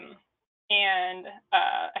 And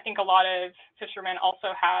I think a lot of fishermen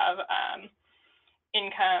also have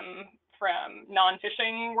income from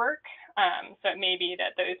non-fishing work. So it may be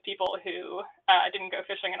that those people who didn't go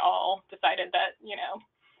fishing at all decided that,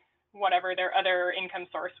 whatever their other income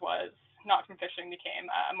source was, not from fishing, became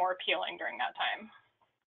more appealing during that time.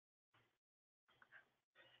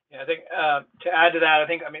 Yeah, I think to add to that,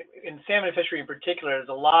 in salmon fishery in particular, there's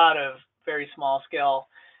a lot of very small scale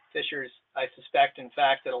fishers. I suspect, in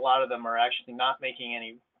fact, that a lot of them are actually not making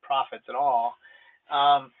any profits at all.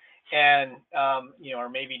 Or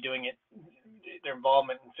maybe doing it, their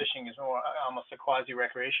involvement in fishing is more almost a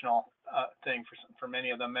quasi-recreational thing for many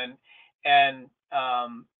of them,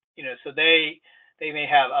 so they may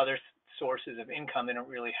have other sources of income. They don't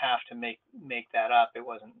really have to make that up. It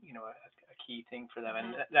wasn't a key thing for them,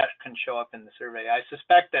 and that can show up in the survey. I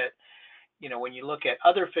suspect that when you look at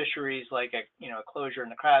other fisheries like a closure in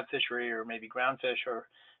the crab fishery or maybe groundfish or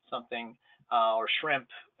something, or shrimp,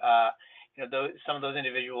 some of those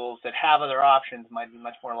individuals that have other options might be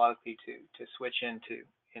much more likely to switch into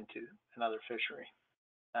another fishery.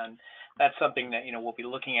 And that's something that we'll be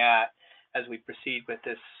looking at as we proceed with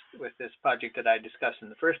this project that I discussed in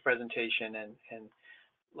the first presentation, and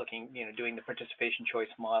looking, doing the participation choice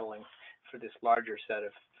modeling for this larger set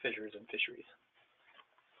of fisheries and fisheries.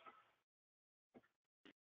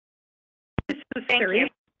 Thank you.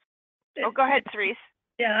 Oh, go ahead, Therese.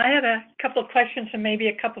 Yeah, I had a couple of questions and maybe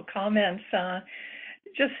a couple of comments.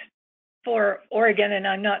 Just for Oregon, and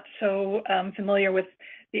I'm not so familiar with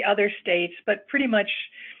the other states, but pretty much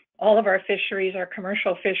all of our fisheries, our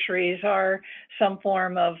commercial fisheries, are some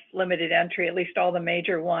form of limited entry, at least all the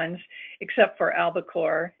major ones, except for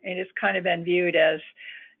albacore. And it's kind of been viewed as,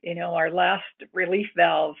 our last relief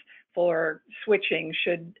valve for switching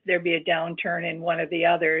should there be a downturn in one of the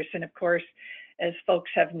others. And of course, as folks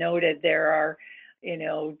have noted, there are,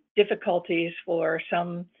 difficulties for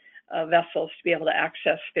some vessels to be able to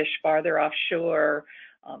access fish farther offshore,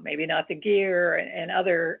 maybe not the gear, and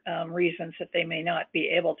other reasons that they may not be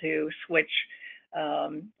able to switch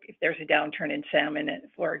if there's a downturn in salmon,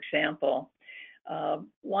 for example.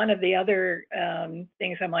 One of the other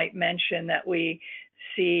things I might mention that we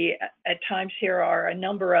see at times here are a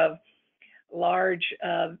number of larger,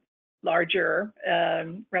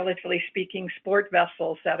 relatively speaking, sport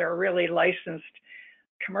vessels that are really licensed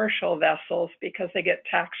commercial vessels because they get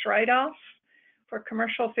tax write-offs for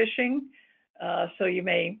commercial fishing. So you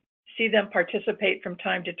may see them participate from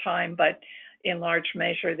time to time, but in large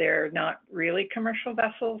measure, they're not really commercial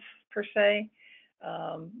vessels per se.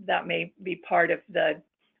 That may be part of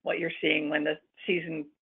what you're seeing when the season,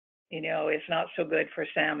 is not so good for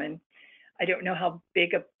salmon. I don't know how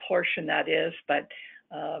big a portion that is, but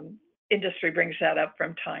industry brings that up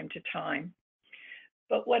from time to time.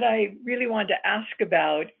 But what I really wanted to ask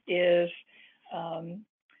about is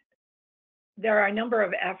there are a number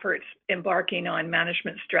of efforts embarking on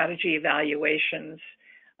management strategy evaluations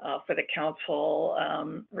for the council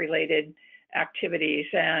related activities,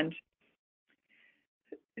 and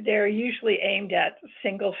they're usually aimed at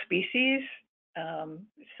single species,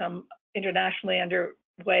 some internationally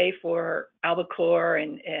underway for albacore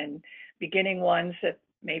and beginning ones that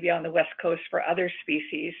may be on the West Coast for other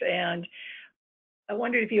species. And I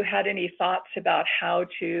wondered if you had any thoughts about how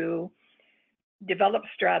to develop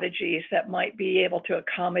strategies that might be able to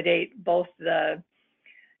accommodate both the,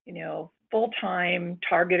 full-time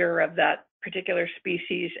targeter of that particular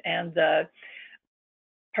species and the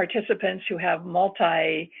participants who have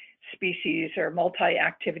multi-species or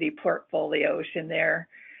multi-activity portfolios in their,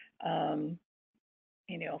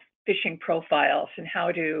 fishing profiles, and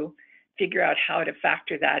how to figure out how to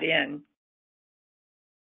factor that in.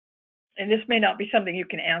 And this may not be something you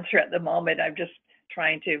can answer at the moment. I'm just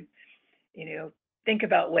trying to, think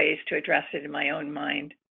about ways to address it in my own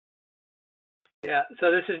mind. Yeah,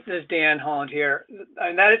 so this is Dan Holland here,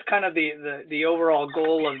 and that is kind of the overall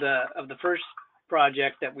goal of the first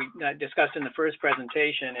project that we discussed in the first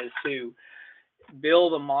presentation, is to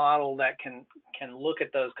build a model that can look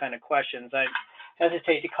at those kind of questions. I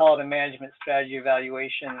hesitate to call it a management strategy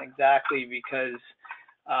evaluation exactly because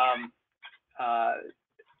I'm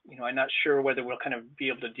not sure whether we'll kind of be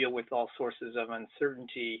able to deal with all sources of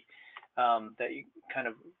uncertainty that you kind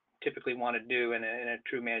of typically want to do in a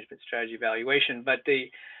true management strategy evaluation. But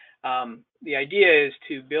the idea is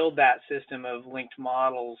to build that system of linked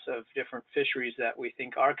models of different fisheries that we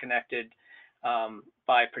think are connected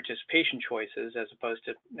by participation choices as opposed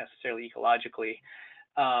to necessarily ecologically,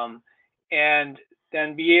 and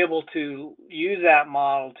then be able to use that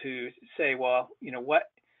model to say, well,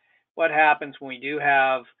 what happens when we do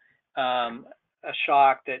have a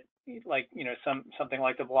shock that, like, something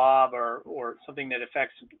like the blob or something that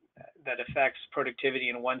affects productivity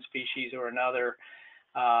in one species or another,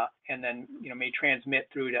 and then may transmit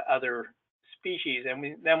through to other species.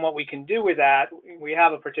 And then what we can do with that, we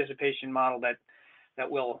have a participation model that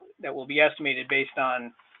will be estimated based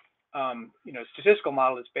on statistical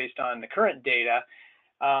model that's based on the current data.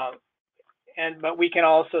 But we can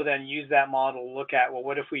also then use that model to look at, well,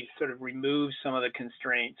 what if we sort of remove some of the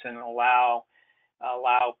constraints and allow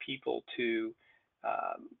people to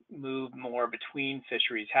move more between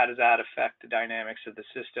fisheries? How does that affect the dynamics of the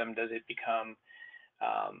system? Does it become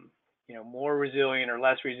more resilient or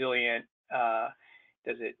less resilient?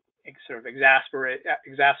 Does it sort of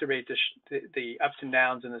exacerbate the ups and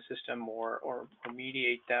downs in the system or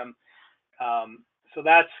mediate them? So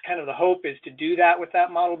that's kind of the hope, is to do that with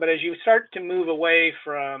that model. But as you start to move away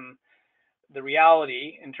from the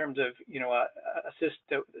reality in terms of,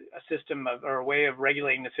 a system of, or a way of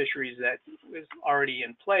regulating the fisheries that was already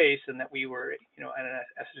in place, and that we were, in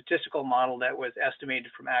a statistical model that was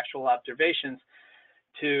estimated from actual observations,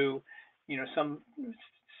 to, some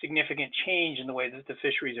significant change in the way that the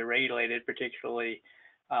fisheries are regulated, particularly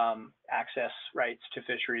access rights to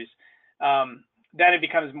fisheries. Then it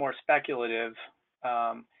becomes more speculative.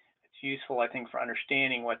 It's useful, I think, for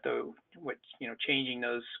understanding what changing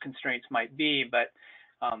those constraints might be, but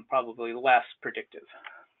probably less predictive.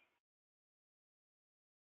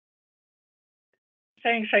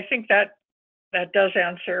 Thanks. I think that does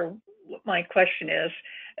answer what my question is.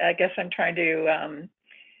 I guess I'm trying to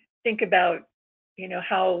think about,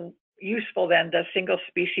 how useful then the single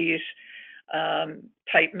species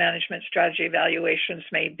type management strategy evaluations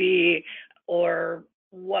may be, or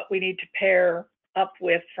what we need to pair up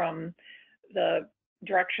with from the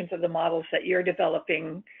directions of the models that you're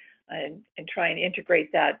developing, and try and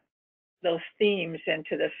integrate those themes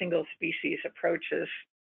into the single species approaches.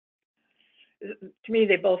 To me,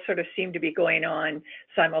 they both sort of seem to be going on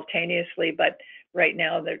simultaneously, but right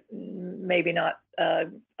now there's maybe not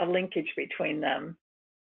a linkage between them.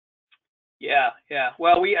 Yeah.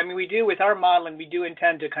 Well, we do with our modeling, we do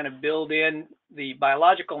intend to kind of build in the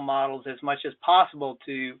biological models as much as possible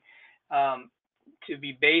to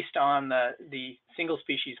be based on the single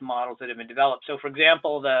species models that have been developed. So, for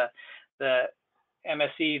example, the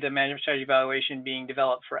MSE, the management strategy evaluation being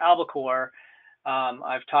developed for albacore,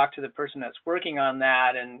 I've talked to the person that's working on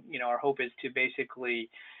that, and our hope is to basically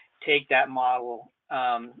take that model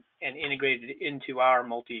and integrate it into our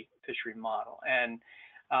multi-fishery model. And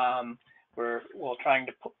we're trying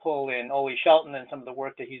to pull in Shelton and some of the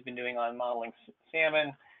work that he's been doing on modeling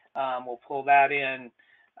salmon. We'll pull that in,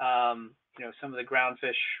 some of the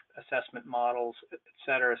groundfish assessment models, et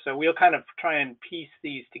cetera. So we'll kind of try and piece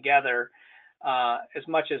these together as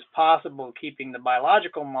much as possible, keeping the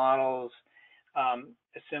biological models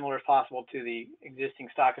as similar as possible to the existing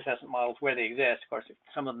stock assessment models where they exist. Of course,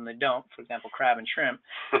 some of them they don't, for example, crab and shrimp.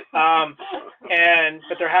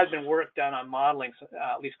 But there has been work done on modeling,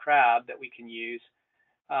 at least crab, that we can use.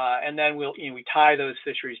 And then we tie those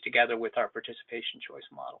fisheries together with our participation choice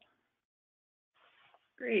model.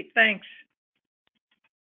 Great, thanks.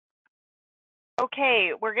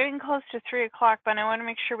 Okay, we're getting close to 3 o'clock, but I want to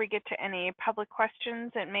make sure we get to any public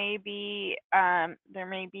questions that may be there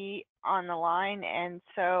may be on the line. And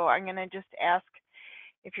so I'm going to just ask,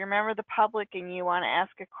 if you're a member of the public and you want to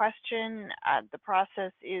ask a question, the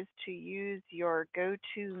process is to use your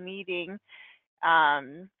GoToMeeting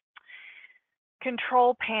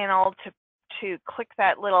control panel to click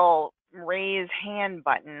that little raise hand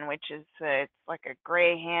button, which is it's like a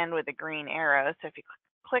gray hand with a green arrow. So if you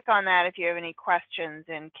click on that if you have any questions,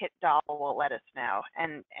 and Kit Dahl will let us know.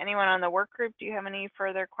 And anyone on the work group, do you have any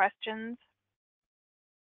further questions?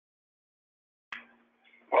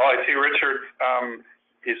 Well, I see Richard.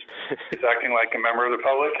 He's acting like a member of the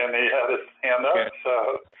public, and he had his hand up. Okay.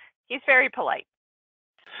 So he's very polite.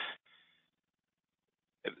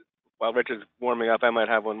 While Richard's warming up, I might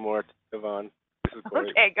have one more, Yvonne.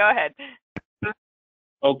 Okay, go ahead.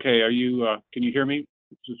 Okay, can you hear me?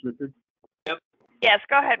 This is Richard. Yep. Yes,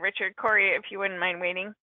 go ahead, Richard. Corey, if you wouldn't mind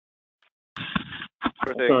waiting.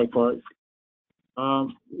 Sorry, Corey.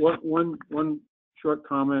 One short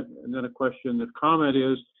comment and then a question. The comment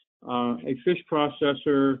is a fish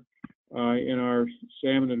processor in our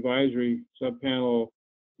salmon advisory subpanel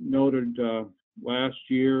noted last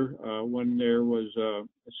year when there was a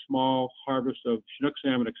small harvest of Chinook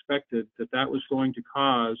salmon expected, that was going to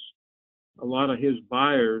cause a lot of his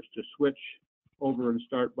buyers to switch over and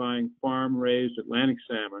start buying farm-raised Atlantic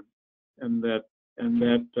salmon, and that in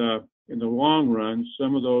the long run,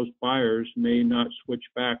 some of those buyers may not switch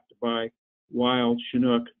back to buy wild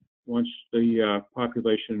Chinook once the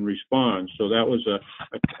population responds. So that was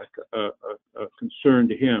a concern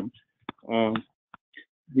to him.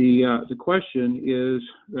 The question is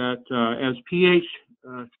that as pH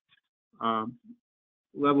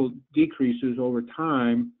level decreases over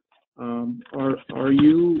time, are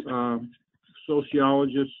you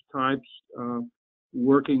sociologist types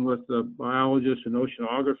working with the biologists and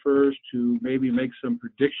oceanographers to maybe make some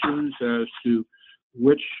predictions as to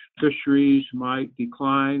which fisheries might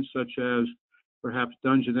decline, such as perhaps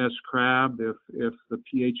Dungeness crab, if the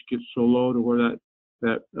pH gets so low to where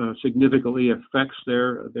that significantly affects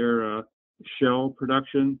their shell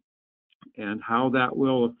production, and how that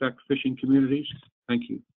will affect fishing communities? Thank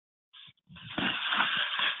you.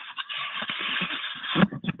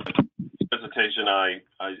 Presentation, I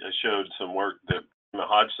showed some work that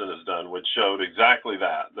Hodgson has done, which showed exactly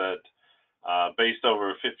that based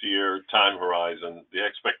over a 50-year time horizon. The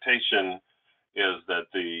expectation is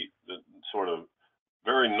that the sort of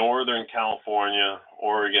very northern California,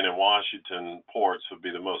 Oregon, and Washington ports would be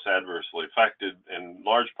the most adversely affected, in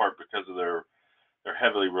large part because of their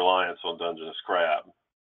heavily reliance on Dungeness crab.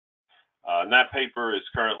 And that paper is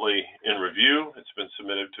currently in review. It's been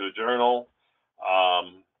submitted to a journal. I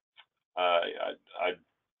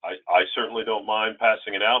certainly don't mind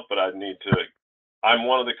passing it out, but I'm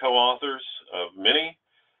one of the co-authors of many,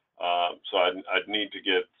 so I'd need to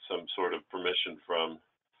get some sort of permission from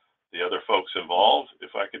the other folks involved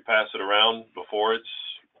if I could pass it around before it's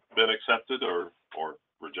been accepted or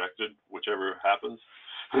rejected, whichever happens.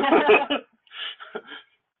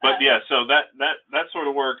 But yeah, so that sort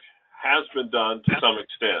of work has been done to some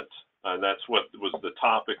extent, and that's what was the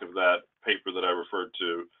topic of that paper that I referred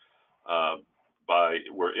to,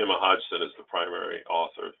 where Emma Hodgson is the primary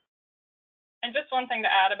author. And just one thing to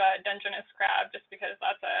add about Dungeness crab, just because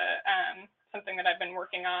that's something that I've been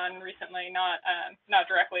working on recently, not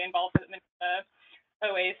directly involved with the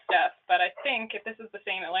OA stuff, but I think if this is the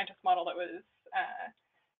same Atlantis model that was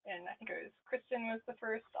and I think it was Kristen was the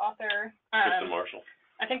first author. Kristen Marshall.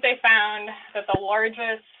 I think they found that the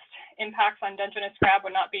largest impacts on Dungeness crab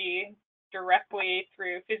would not be directly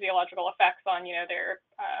through physiological effects on, their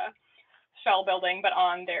shell building, but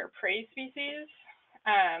on their prey species.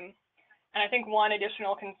 And I think one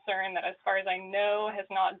additional concern that, as far as I know, has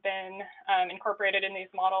not been incorporated in these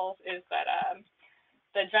models is that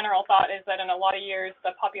the general thought is that in a lot of years,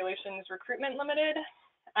 the population's recruitment limited.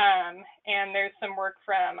 And there's some work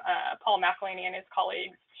from Paul McElhaney and his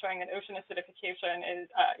colleagues showing that ocean acidification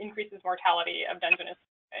increases mortality of Dungeness.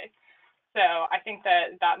 So I think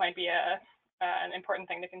that might be an important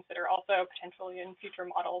thing to consider also potentially in future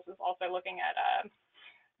models, is also looking at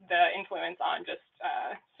the influence on just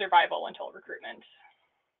survival until recruitment.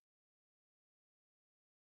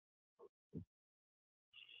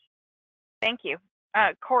 Thank you.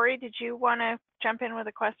 Corey, did you want to jump in with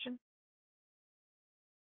a question?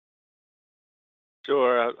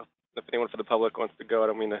 Sure. If anyone for the public wants to go, I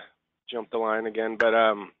don't mean to jump the line again, but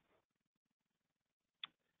I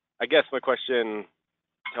guess my question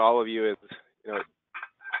to all of you is,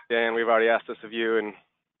 Dan, we've already asked this of you, and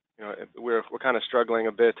we're kind of struggling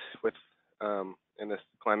a bit with in this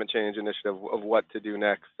climate change initiative of what to do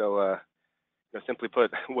next. So, simply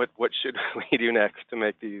put, what should we do next to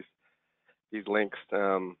make these links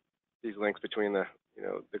between the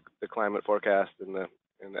climate forecast and the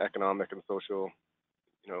economic and social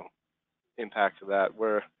impacts of that?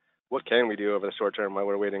 What can we do over the short term while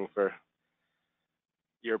we're waiting for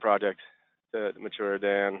your project to mature,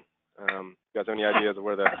 Dan? You guys have any ideas of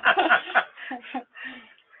where the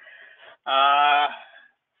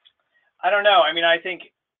I don't know. I mean, I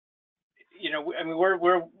think we're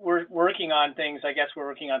working on things. I guess we're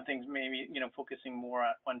working on things maybe focusing more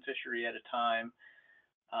on one fishery at a time.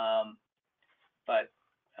 But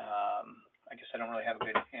I guess I don't really have a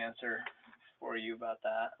good answer for you about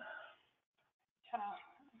that.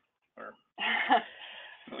 Or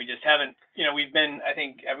we just haven't. I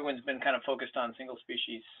think everyone's been kind of focused on single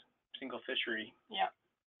species, single fishery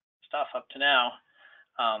stuff up to now,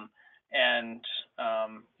 and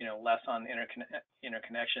less on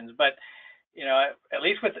interconnections. But at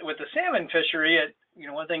least with the salmon fishery,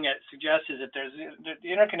 one thing it suggests is that the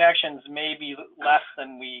interconnections may be less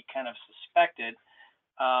than we kind of suspected,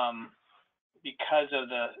 because of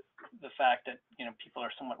the fact that people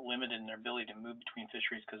are somewhat limited in their ability to move between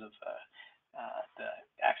fisheries because of the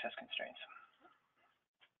access constraints.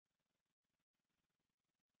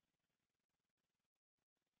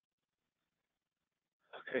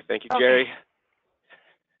 Okay, thank you, Jerry.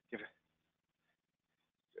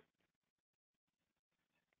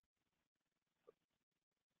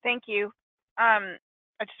 Thank you. I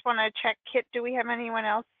just want to check, Kit, do we have anyone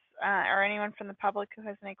else or anyone from the public who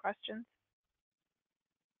has any questions?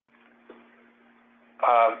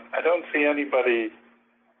 I don't see anybody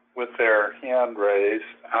with their hand raised.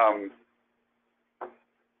 I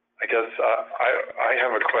guess I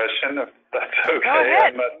have a question, if that's okay. Go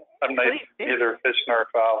ahead. I'm not either fish nor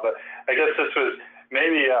fowl, but I guess this was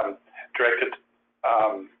maybe directed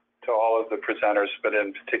to all of the presenters, but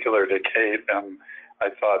in particular to Kate. I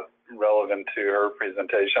thought relevant to her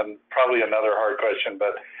presentation. Probably another hard question,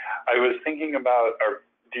 but I was thinking about,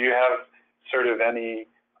 do you have sort of any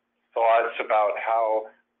thoughts about how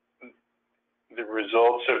the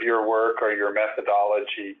results of your work or your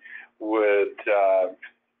methodology would,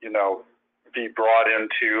 be brought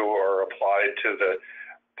into or applied to the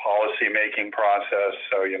policy-making process?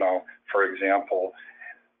 So, for example,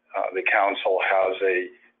 the council has a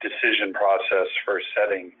decision process for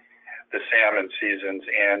setting the salmon seasons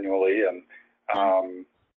annually, and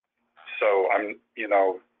so I'm,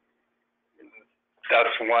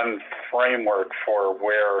 that's one framework for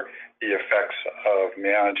where the effects of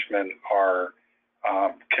management are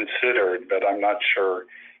considered, but I'm not sure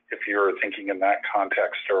if you're thinking in that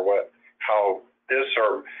context or how this,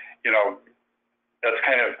 or, that's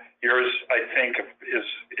kind of yours, I think,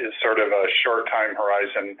 is sort of a short time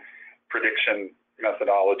horizon prediction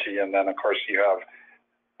methodology. And then of course you have,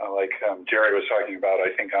 like Jerry was talking about,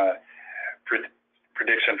 I think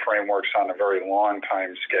prediction frameworks on a very long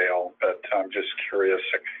time scale, but I'm just curious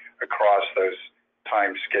across those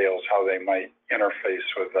time scales how they might interface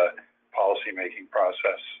with the policymaking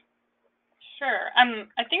process. Sure.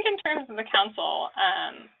 I think in terms of the council,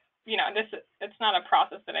 it's not a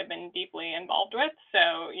process that I've been deeply involved with.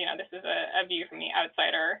 So, this is a view from the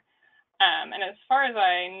outsider. And as far as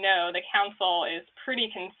I know, the council is pretty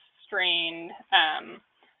constrained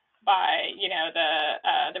by,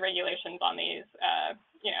 the regulations on these,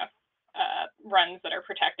 runs that are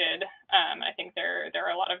protected. I think there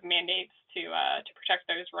are a lot of mandates to protect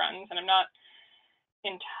those runs, and I'm not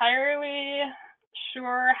entirely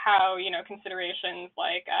sure how, considerations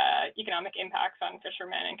like economic impacts on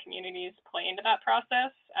fishermen and communities play into that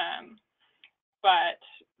process. But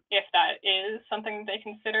if that is something that they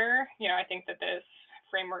consider, I think that this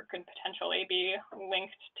framework could potentially be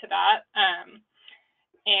linked to that.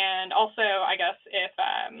 And also, I guess if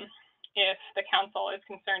the council is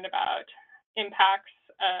concerned about impacts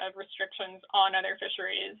of restrictions on other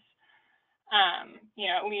fisheries,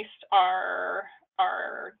 at least our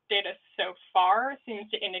data so far seems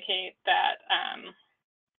to indicate that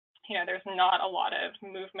there's not a lot of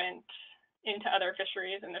movement into other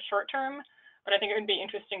fisheries in the short term. But I think it would be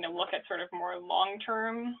interesting to look at sort of more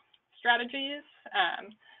long-term strategies.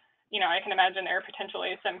 I can imagine there are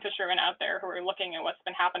potentially some fishermen out there who are looking at what's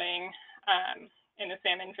been happening in the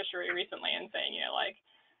salmon fishery recently and saying,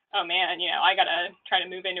 oh man, I gotta try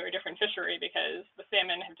to move into a different fishery because the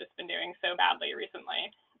salmon have just been doing so badly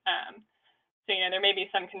recently. So, there may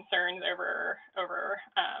be some concerns over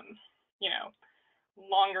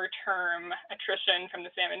longer term attrition from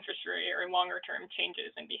the salmon fishery or longer term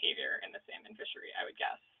changes in behavior in the salmon fishery, I would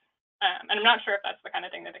guess. And I'm not sure if that's the kind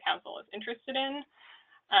of thing that the council is interested in.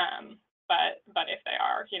 But if they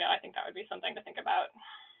are, I think that would be something to think about.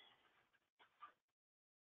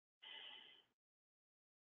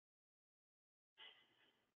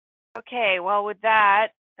 Okay, well, with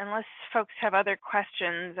that, unless folks have other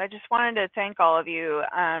questions, I just wanted to thank all of you.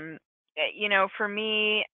 For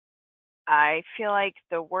me, I feel like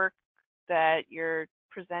the work that you're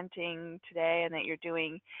presenting today and that you're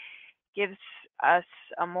doing gives us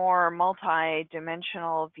a more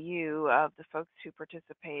multi-dimensional view of the folks who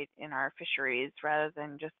participate in our fisheries rather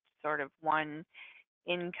than just sort of one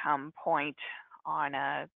income point on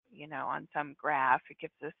on some graph. It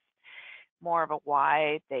gives us more of a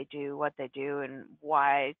why they do what they do and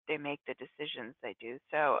why they make the decisions they do.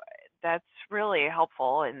 So that's really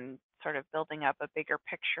helpful in sort of building up a bigger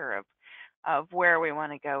picture of where we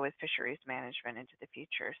want to go with fisheries management into the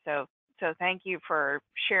future. So thank you for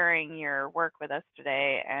sharing your work with us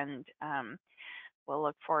today, and we'll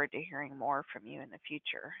look forward to hearing more from you in the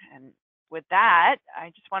future. And with that, I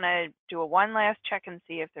just want to do one last check and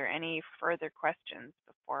see if there are any further questions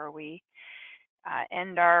before we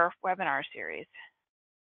end our webinar series.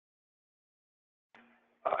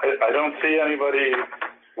 I don't see anybody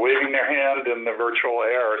waving their hand in the virtual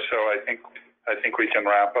air, so I think we can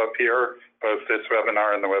wrap up here, both this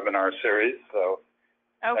webinar and the webinar series. So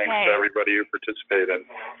okay. Thanks to everybody who participated.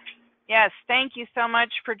 Yes, thank you so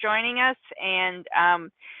much for joining us. And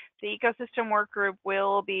the Ecosystem Work Group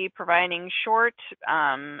will be providing short,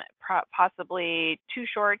 possibly too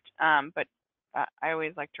short, but I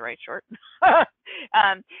always like to write short,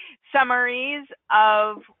 summaries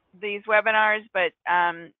of these webinars, but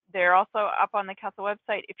they're also up on the council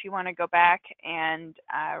website if you want to go back and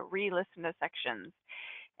re-listen to sections.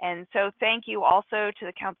 And so thank you also to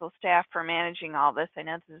the council staff for managing all this. I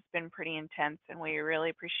know this has been pretty intense, and we really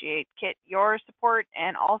appreciate, Kit, your support,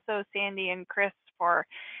 and also Sandy and Chris for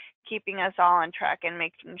keeping us all on track and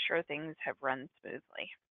making sure things have run smoothly.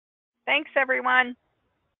 Thanks, everyone.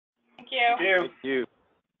 Thank you. Thank you.